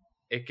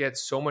 It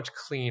gets so much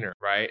cleaner,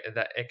 right? And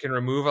that it can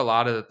remove a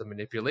lot of the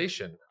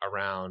manipulation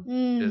around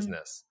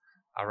business,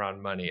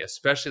 around money,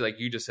 especially like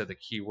you just said, the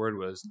key word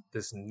was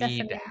this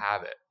need to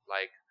have it.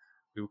 Like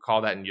we would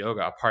call that in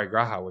yoga,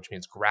 aparigraha, which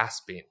means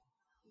grasping.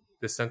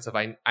 This sense of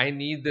I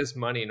need this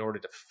money in order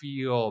to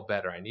feel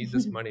better. I need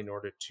this money in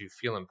order to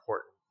feel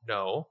important.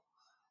 No,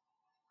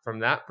 from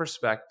that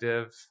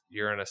perspective,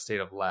 you're in a state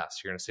of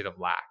less. You're in a state of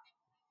lack.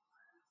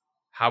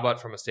 How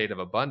about from a state of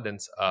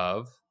abundance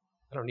of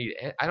I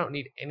don't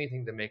need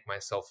anything to make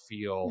myself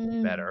feel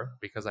better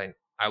because I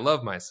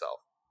love myself.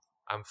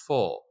 I'm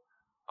full.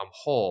 I'm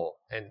whole.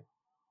 And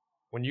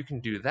when you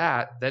can do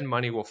that, then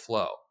money will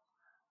flow,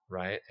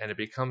 right? And it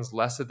becomes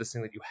less of this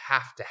thing that you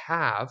have to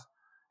have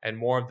and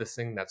more of this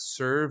thing that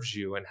serves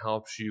you and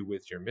helps you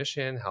with your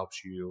mission,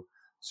 helps you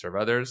serve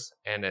others.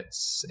 And it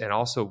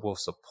also will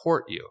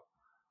support you,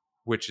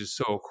 which is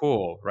so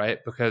cool, right?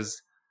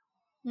 Because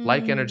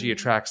like energy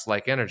attracts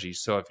like energy.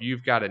 So if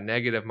you've got a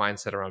negative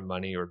mindset around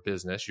money or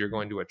business, you're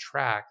going to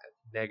attract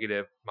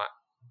negative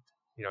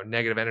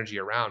energy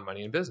around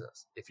money and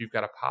business. If you've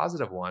got a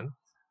positive one,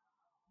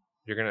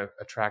 you're going to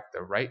attract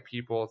the right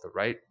people, the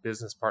right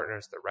business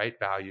partners, the right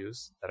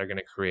values that are going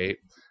to create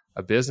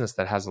a business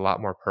that has a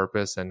lot more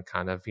purpose and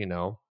kind of, you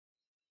know,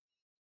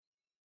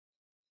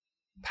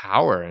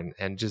 power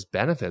and just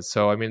benefits.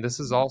 So, I mean, this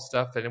is all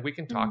stuff and we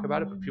can talk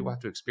about it, but people have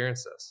to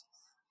experience this,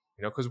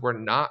 you know, because we're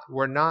not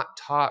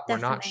taught, we're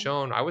not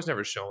shown. I was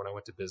never shown when I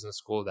went to business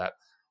school that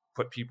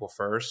put people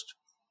first,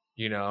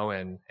 you know,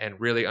 and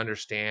really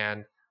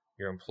understand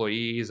your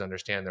employees,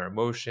 understand their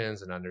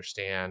emotions, and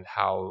understand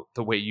how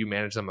the way you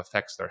manage them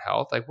affects their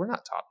health. Like we're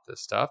not taught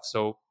this stuff.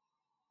 So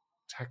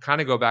to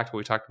kind of go back to what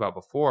we talked about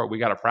before, we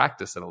got to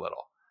practice it a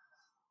little,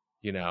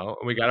 you know,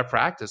 and we got to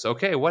practice.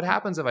 Okay, what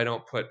happens if I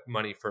don't put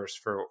money first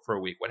for a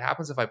week? What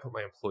happens if I put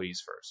my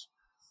employees first?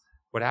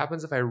 What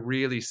happens if I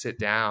really sit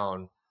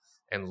down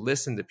and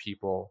listen to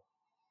people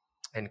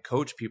and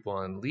coach people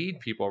and lead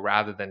people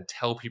rather than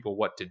tell people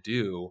what to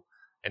do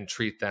and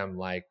treat them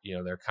like, you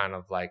know, they're kind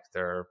of like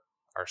they're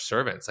our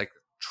servants? Like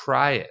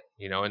try it,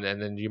 you know, and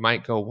then you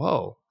might go,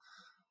 whoa,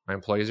 my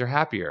employees are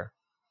happier.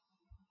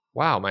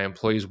 Wow, my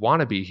employees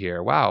want to be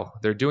here. Wow,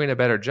 they're doing a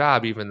better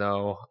job even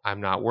though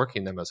I'm not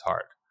working them as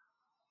hard.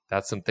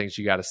 That's some things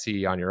you got to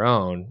see on your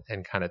own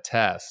and kind of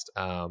test.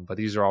 But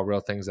these are all real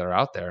things that are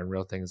out there and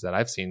real things that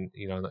I've seen,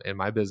 you know, in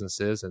my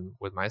businesses and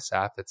with my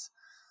staff. It's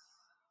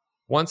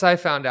once I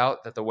found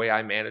out that the way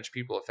I manage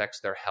people affects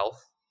their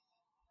health,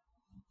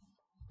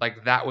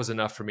 like that was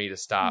enough for me to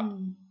stop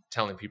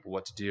telling people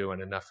what to do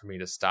and enough for me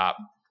to stop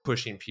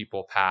pushing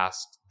people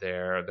past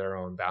their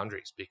own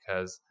boundaries,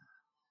 because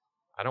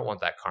I don't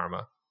want that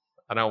karma.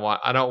 I don't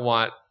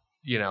want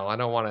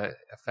to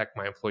affect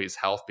my employees'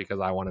 health because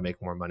I want to make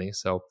more money.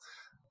 So,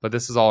 but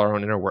this is all our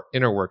own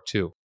inner work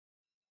too.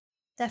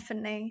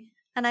 Definitely.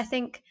 And I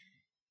think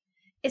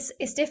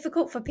it's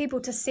difficult for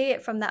people to see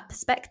it from that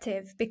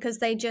perspective because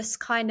they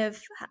just kind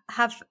of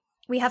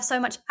we have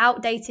so much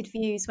outdated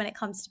views when it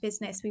comes to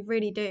business. We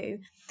really do.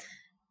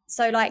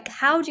 So like,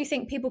 how do you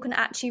think people can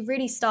actually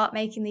really start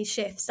making these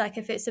shifts? Like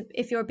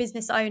if you're a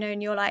business owner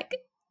and you're like,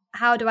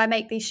 how do I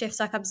make these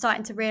shifts? Like I'm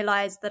starting to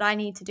realize that I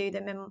need to do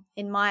them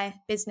in my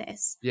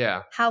business.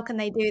 Yeah. How can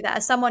they do that?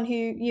 As someone who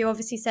you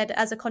obviously said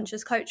as a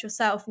conscious coach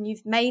yourself and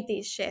you've made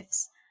these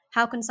shifts,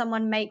 how can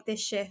someone make this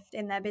shift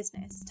in their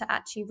business to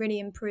actually really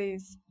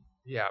improve?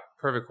 Yeah,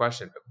 perfect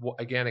question. Well,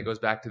 again, it goes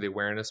back to the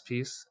awareness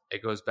piece.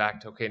 It goes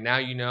back to, okay, now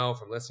you know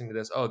from listening to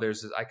this, oh,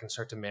 there's this, I can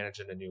start to manage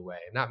in a new way.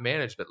 Not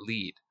manage, but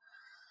lead.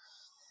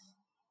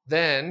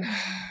 Then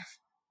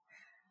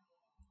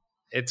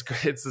it's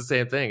the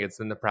same thing. It's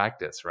in the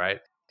practice,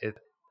 right?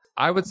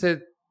 I would say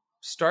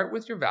start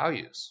with your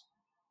values.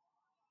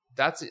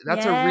 That's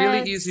a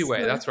really easy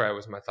way. That's where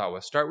my thought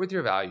was. Start with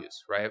your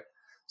values, right?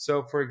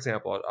 So, for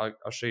example,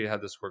 I'll show you how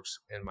this works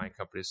in my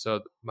company.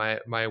 So, my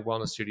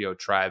wellness studio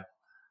Tribe.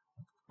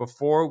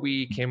 Before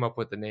we came up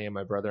with the name,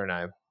 my brother and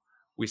I,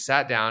 we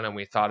sat down and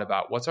we thought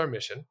about what's our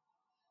mission.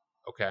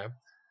 Okay,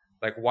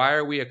 like why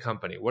are we a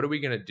company? What are we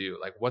going to do?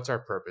 Like what's our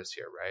purpose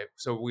here, right?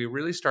 So we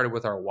really started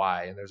with our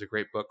why, and there's a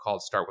great book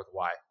called Start With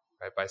Why,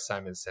 right, by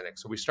Simon Sinek.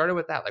 So we started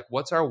with that, like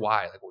what's our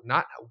why? Like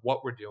not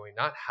what we're doing,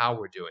 not how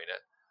we're doing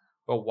it,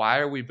 but why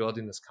are we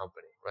building this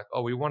company? Like,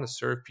 oh, we want to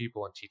serve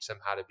people and teach them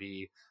how to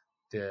be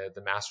the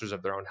masters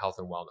of their own health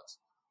and wellness.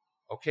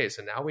 Okay,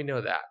 so now we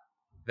know that.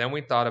 Then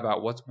we thought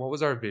about what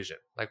was our vision?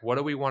 Like, what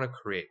do we want to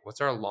create? What's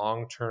our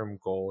long-term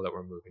goal that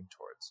we're moving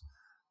towards?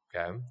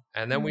 Okay.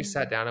 And then we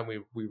sat down and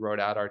we wrote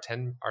out our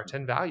 10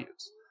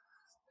 values.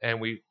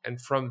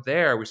 And from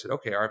there we said,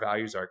 okay, our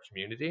values are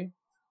community,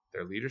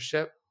 their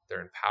leadership,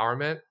 their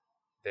empowerment,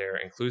 their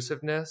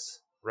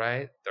inclusiveness,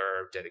 right?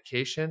 Their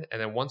dedication. And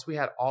then once we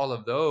had all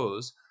of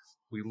those,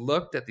 we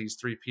looked at these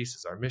three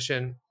pieces, our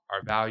mission,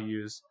 our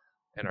values,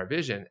 and our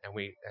vision. And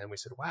we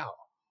said, wow,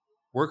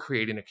 we're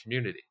creating a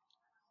community.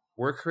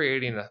 We're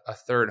creating a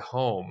third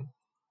home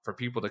for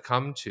people to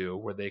come to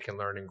where they can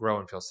learn and grow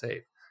and feel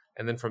safe.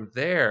 And then from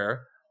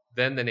there,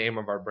 then the name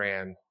of our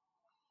brand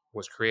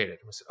was created.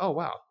 And we said, oh,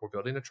 wow, we're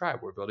building a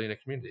tribe. We're building a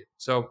community.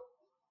 So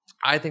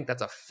I think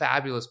that's a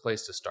fabulous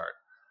place to start,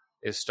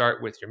 is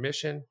start with your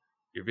mission,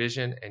 your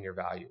vision, and your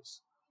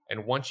values.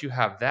 And once you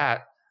have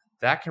that,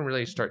 that can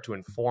really start to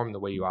inform the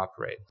way you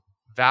operate.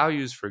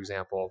 Values, for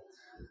example,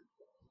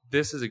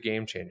 this is a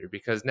game changer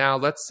because now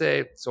let's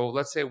say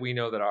we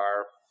know that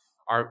our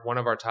one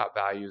of our top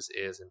values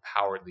is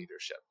empowered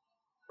leadership,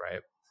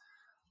 right?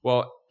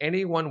 Well,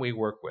 anyone we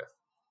work with,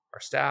 our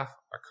staff,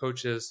 our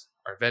coaches,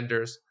 our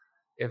vendors,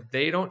 if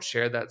they don't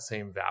share that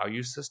same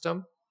value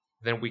system,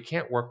 then we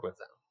can't work with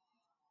them,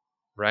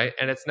 right?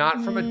 And it's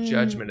not from a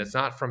judgment. It's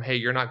not from, hey,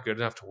 you're not good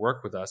enough to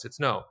work with us. It's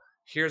no,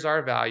 here's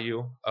our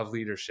value of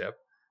leadership.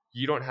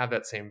 You don't have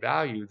that same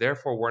value.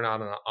 Therefore, we're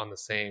not on the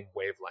same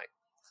wavelength.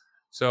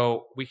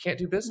 So we can't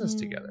do business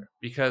together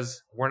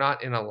because we're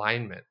not in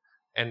alignment.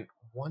 And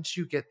once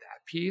you get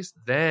that piece,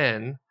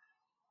 then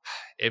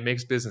it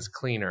makes business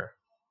cleaner,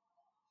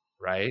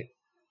 right?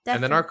 Definitely.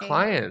 And then our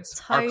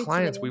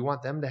clients, we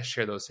want them to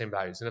share those same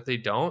values. And if they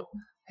don't,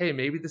 hey,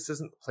 maybe this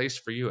isn't the place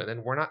for you. And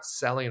then we're not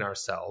selling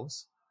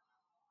ourselves,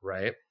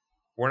 right?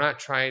 We're not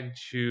trying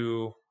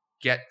to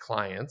get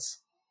clients.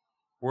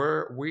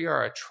 We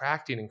are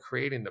attracting and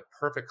creating the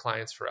perfect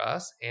clients for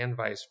us and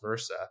vice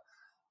versa.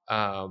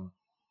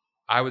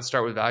 I would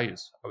start with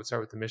values. I would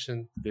start with the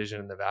mission, the vision,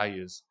 and the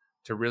values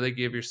to really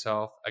give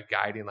yourself a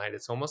guiding light.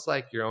 It's almost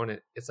like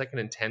it's like an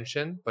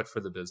intention, but for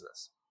the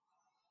business,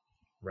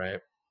 right?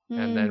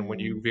 And then when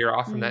you veer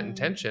off from that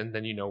intention,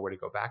 then you know where to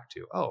go back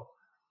to. Oh,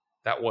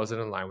 that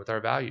wasn't in line with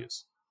our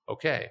values.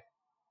 Okay,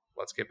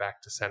 let's get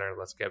back to center.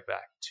 Let's get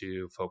back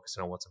to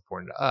focusing on what's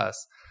important to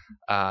us.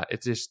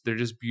 They're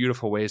just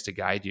beautiful ways to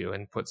guide you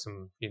and put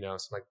some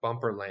like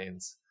bumper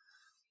lanes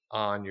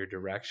on your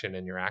direction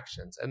and your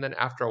actions. And then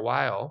after a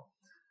while,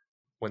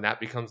 when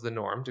that becomes the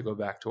norm, to go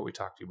back to what we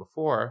talked to you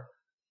before,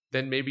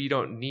 then maybe you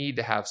don't need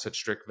to have such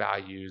strict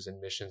values and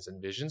missions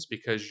and visions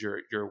because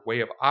your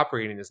way of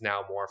operating is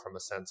now more from a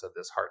sense of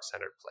this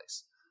heart-centered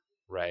place,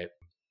 right?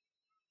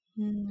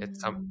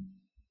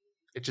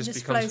 It just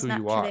becomes who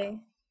you are,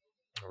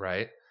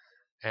 right?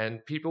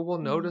 And people will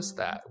notice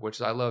that,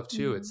 which I love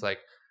too. It's like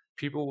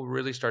people will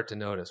really start to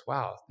notice,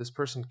 wow, this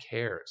person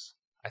cares.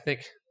 I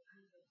think,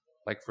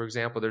 like, for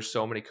example, there's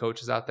so many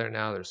coaches out there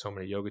now. There's so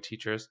many yoga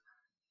teachers.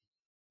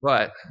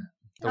 But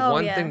the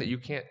one thing that you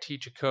can't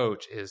teach a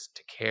coach is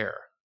to care.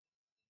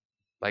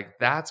 Like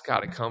that's got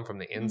to come from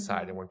the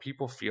inside. And when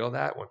people feel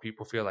that, when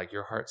people feel like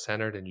you're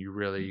heart-centered and you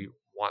really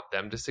want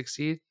them to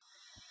succeed,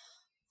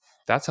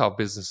 that's how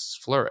businesses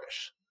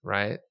flourish,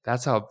 right?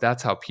 That's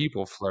how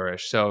people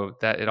flourish. So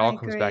that it all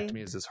comes back to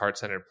me as this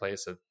heart-centered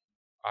place of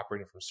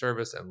operating from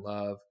service and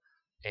love,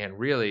 and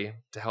really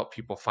to help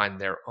people find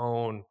their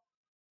own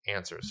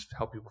answers,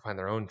 help people find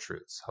their own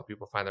truths, help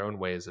people find their own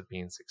ways of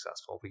being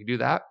successful. If we can do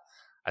that,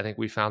 I think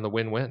we found the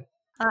win-win.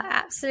 I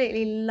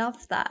absolutely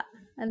love that.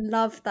 I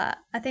love that.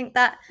 I think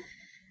that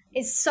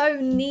is so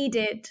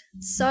needed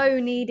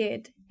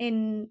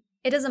in,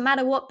 it doesn't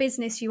matter what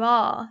business you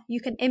are, you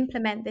can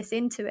implement this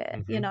into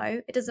it.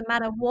 It doesn't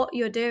matter what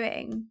you're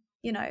doing,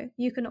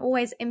 you can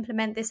always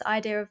implement this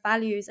idea of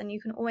values, and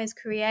you can always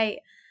create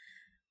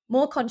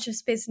more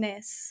conscious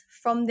business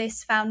from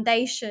this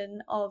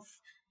foundation of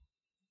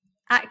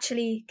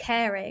actually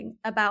caring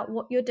about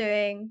what you're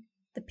doing,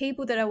 the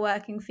people that are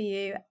working for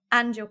you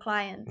and your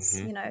clients.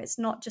 Mm-hmm. You know, it's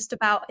not just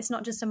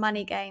a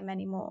money game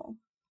anymore.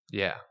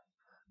 Yeah,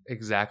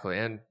 exactly.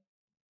 And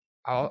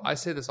I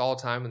say this all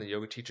the time in the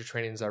yoga teacher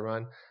trainings I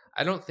run.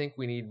 I don't think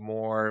we need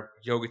more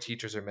yoga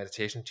teachers or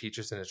meditation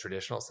teachers in a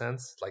traditional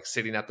sense, like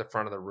sitting at the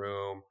front of the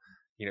room.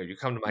 You know, you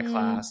come to my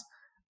class.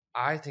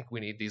 I think we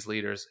need these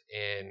leaders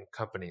in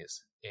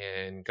companies,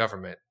 in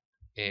government,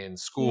 in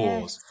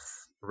schools,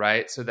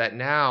 right? So that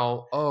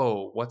now,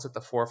 what's at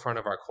the forefront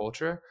of our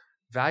culture?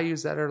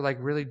 Values that are like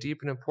really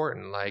deep and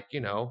important, like, you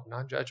know,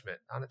 non-judgment,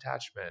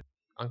 non-attachment,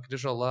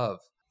 unconditional love,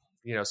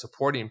 you know,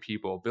 supporting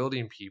people,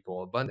 building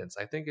people, abundance.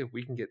 I think if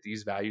we can get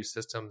these value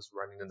systems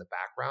running in the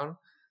background,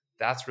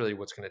 that's really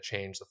what's going to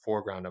change the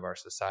foreground of our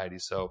society.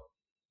 So,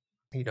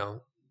 you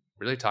know,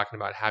 really talking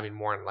about having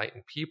more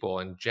enlightened people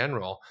in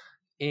general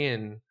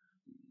in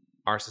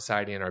our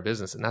society and our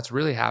business. And that's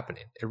really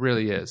happening. It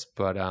really is.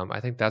 But I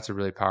think that's a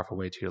really powerful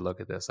way to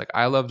look at this. Like,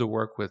 I love to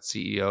work with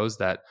CEOs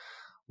that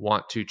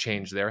want to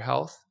change their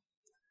health,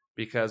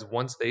 because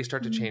once they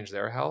start to change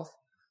their health,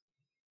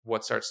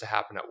 what starts to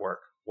happen at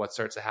work? What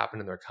starts to happen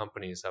in their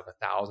companies of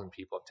 1,000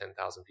 people, of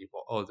 10,000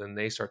 people? Then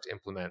they start to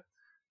implement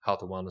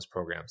health and wellness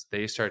programs.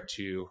 They start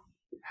to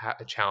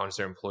challenge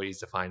their employees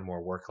to find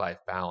more work-life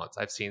balance.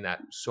 I've seen that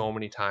so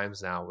many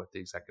times now with the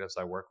executives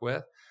I work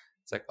with.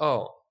 It's like,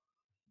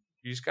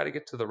 you just got to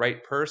get to the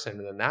right person,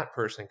 and then that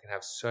person can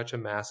have such a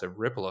massive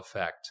ripple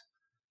effect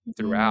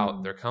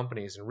throughout their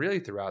companies and really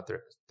throughout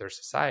their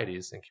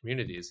societies and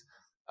communities.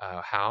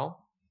 How?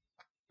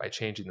 By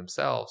changing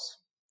themselves,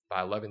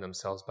 by loving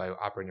themselves, by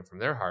operating from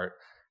their heart,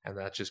 and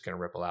that's just going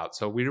to ripple out.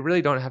 So we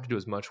really don't have to do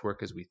as much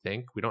work as we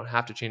think. We don't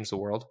have to change the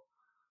world,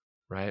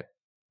 right?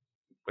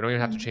 We don't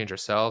even have to change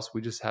ourselves.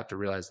 We just have to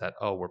realize that,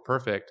 we're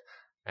perfect,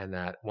 and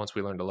that once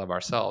we learn to love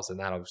ourselves, and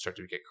that'll start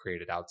to get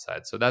created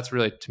outside. So that's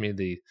really, to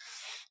me,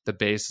 the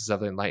basis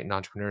of enlightened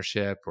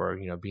entrepreneurship, or,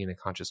 you know, being a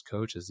conscious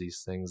coach, is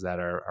these things that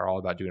are all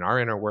about doing our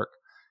inner work,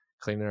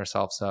 cleaning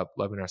ourselves up,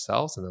 loving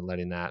ourselves, and then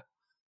letting that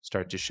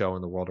start to show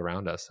in the world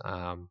around us.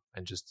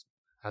 And just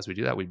as we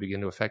do that, we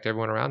begin to affect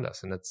everyone around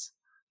us. And it's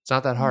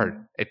not that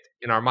hard.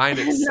 In our mind,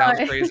 it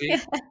sounds crazy,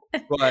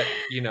 but,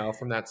 you know,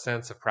 from that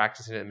sense of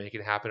practicing it and making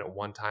it happen at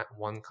one time,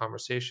 one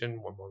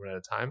conversation, one moment at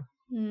a time,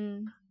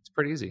 it's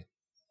pretty easy.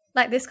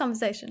 Like this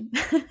conversation.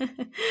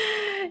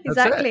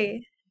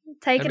 Exactly.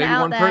 Taking it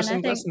out there. Maybe one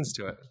person listens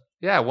to it.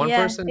 Yeah, one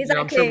person, exactly. You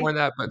know, I'm sure more than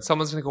that, but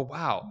someone's going to go,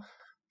 wow,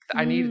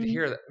 I needed to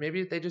hear that.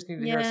 Maybe they just need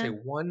to hear us say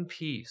one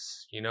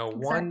piece, you know,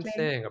 one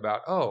thing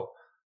about,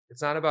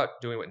 it's not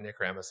about doing what Nick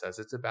Rama says.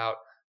 It's about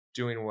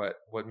doing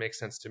what makes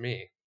sense to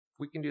me. If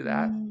we can do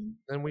that,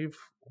 then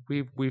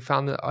we've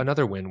found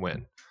another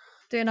win-win.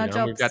 Doing our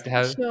jobs.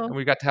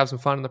 We've got to have some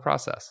fun in the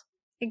process.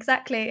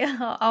 Exactly.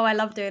 I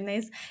love doing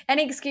these.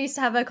 Any excuse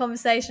to have a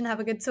conversation, have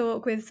a good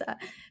talk with,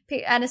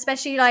 and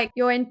especially like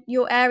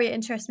your area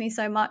interests me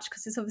so much,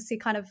 because it's obviously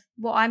kind of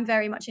what I'm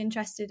very much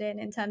interested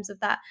in terms of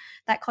that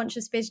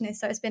conscious business.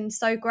 So it's been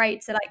so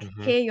great to like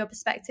hear your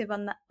perspective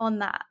on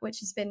that, which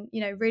has been,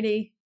 you know,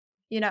 really,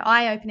 you know,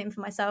 eye-opening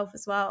for myself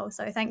as well.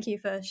 So thank you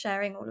for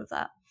sharing all of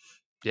that.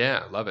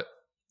 Yeah, love it.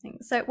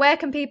 Thanks. So where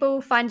can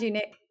people find you,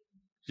 Nick?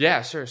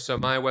 Yeah, sure. So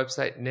my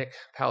website,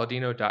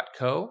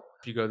 nickpalladino.co.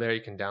 If you go there, you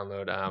can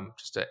download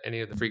just any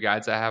of the free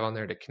guides I have on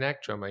there to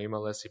connect. Join my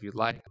email list if you'd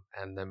like.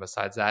 And then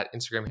besides that,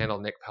 Instagram handle,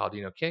 Nick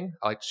Palladino-King.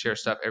 I like to share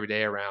stuff every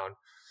day around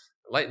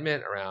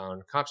enlightenment,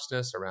 around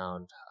consciousness,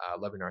 around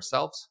loving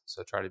ourselves.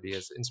 So try to be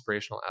as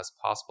inspirational as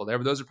possible there.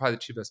 But those are probably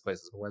the two best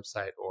places, my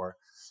website or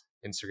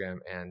Instagram.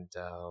 And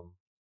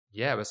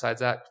besides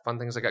that, fun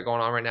things I got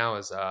going on right now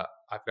is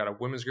I've got a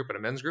women's group and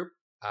a men's group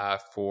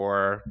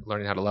for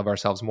learning how to love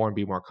ourselves more and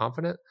be more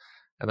confident.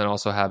 And then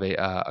also have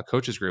a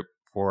coaches group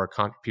for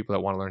people that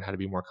want to learn how to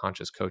be more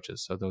conscious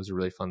coaches. So those are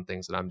really fun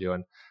things that I'm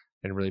doing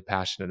and really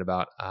passionate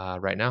about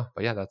right now.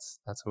 But yeah, that's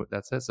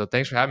it. So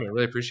thanks for having me. I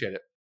really appreciate it.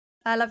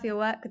 I love your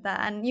work with that.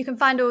 And you can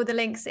find all the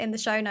links in the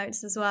show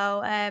notes as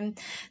well.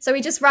 So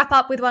we just wrap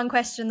up with one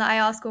question that I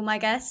ask all my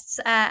guests,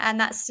 and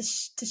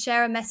that's to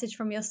share a message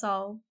from your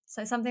soul.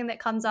 So something that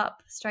comes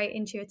up straight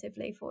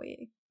intuitively for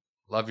you.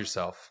 Love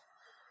yourself.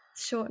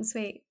 Short and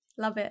sweet.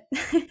 Love it.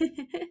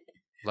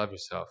 Love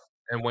yourself.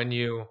 And when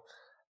you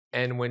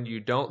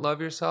don't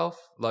love yourself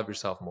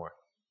more.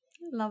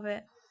 Love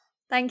it.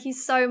 Thank you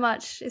so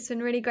much. It's been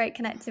really great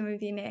connecting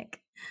with you, Nick.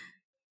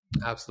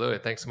 Absolutely.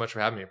 Thanks so much for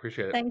having me.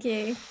 Appreciate it. Thank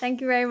you. Thank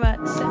you very much.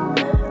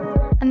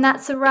 And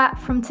that's a wrap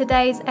from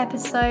today's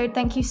episode.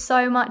 Thank you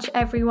so much,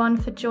 everyone,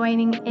 for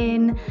joining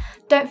in.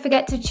 Don't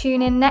forget to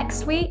tune in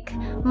next week,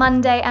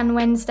 Monday and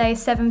Wednesday,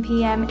 7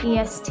 p.m.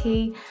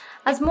 EST,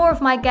 as more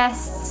of my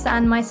guests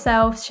and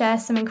myself share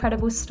some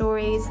incredible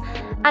stories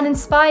and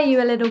inspire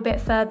you a little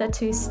bit further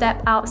to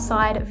step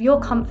outside of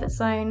your comfort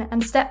zone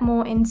and step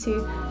more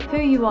into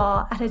who you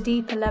are at a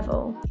deeper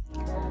level.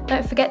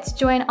 Don't forget to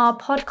join our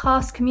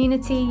podcast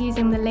community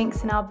using the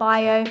links in our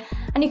bio,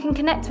 and you can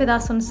connect with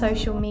us on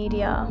social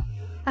media.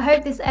 I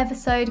hope this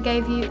episode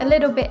gave you a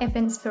little bit of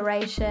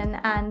inspiration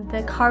and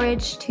the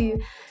courage to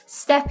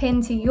step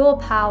into your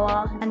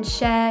power and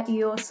share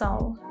your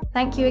soul.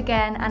 Thank you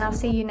again, and I'll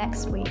see you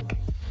next week.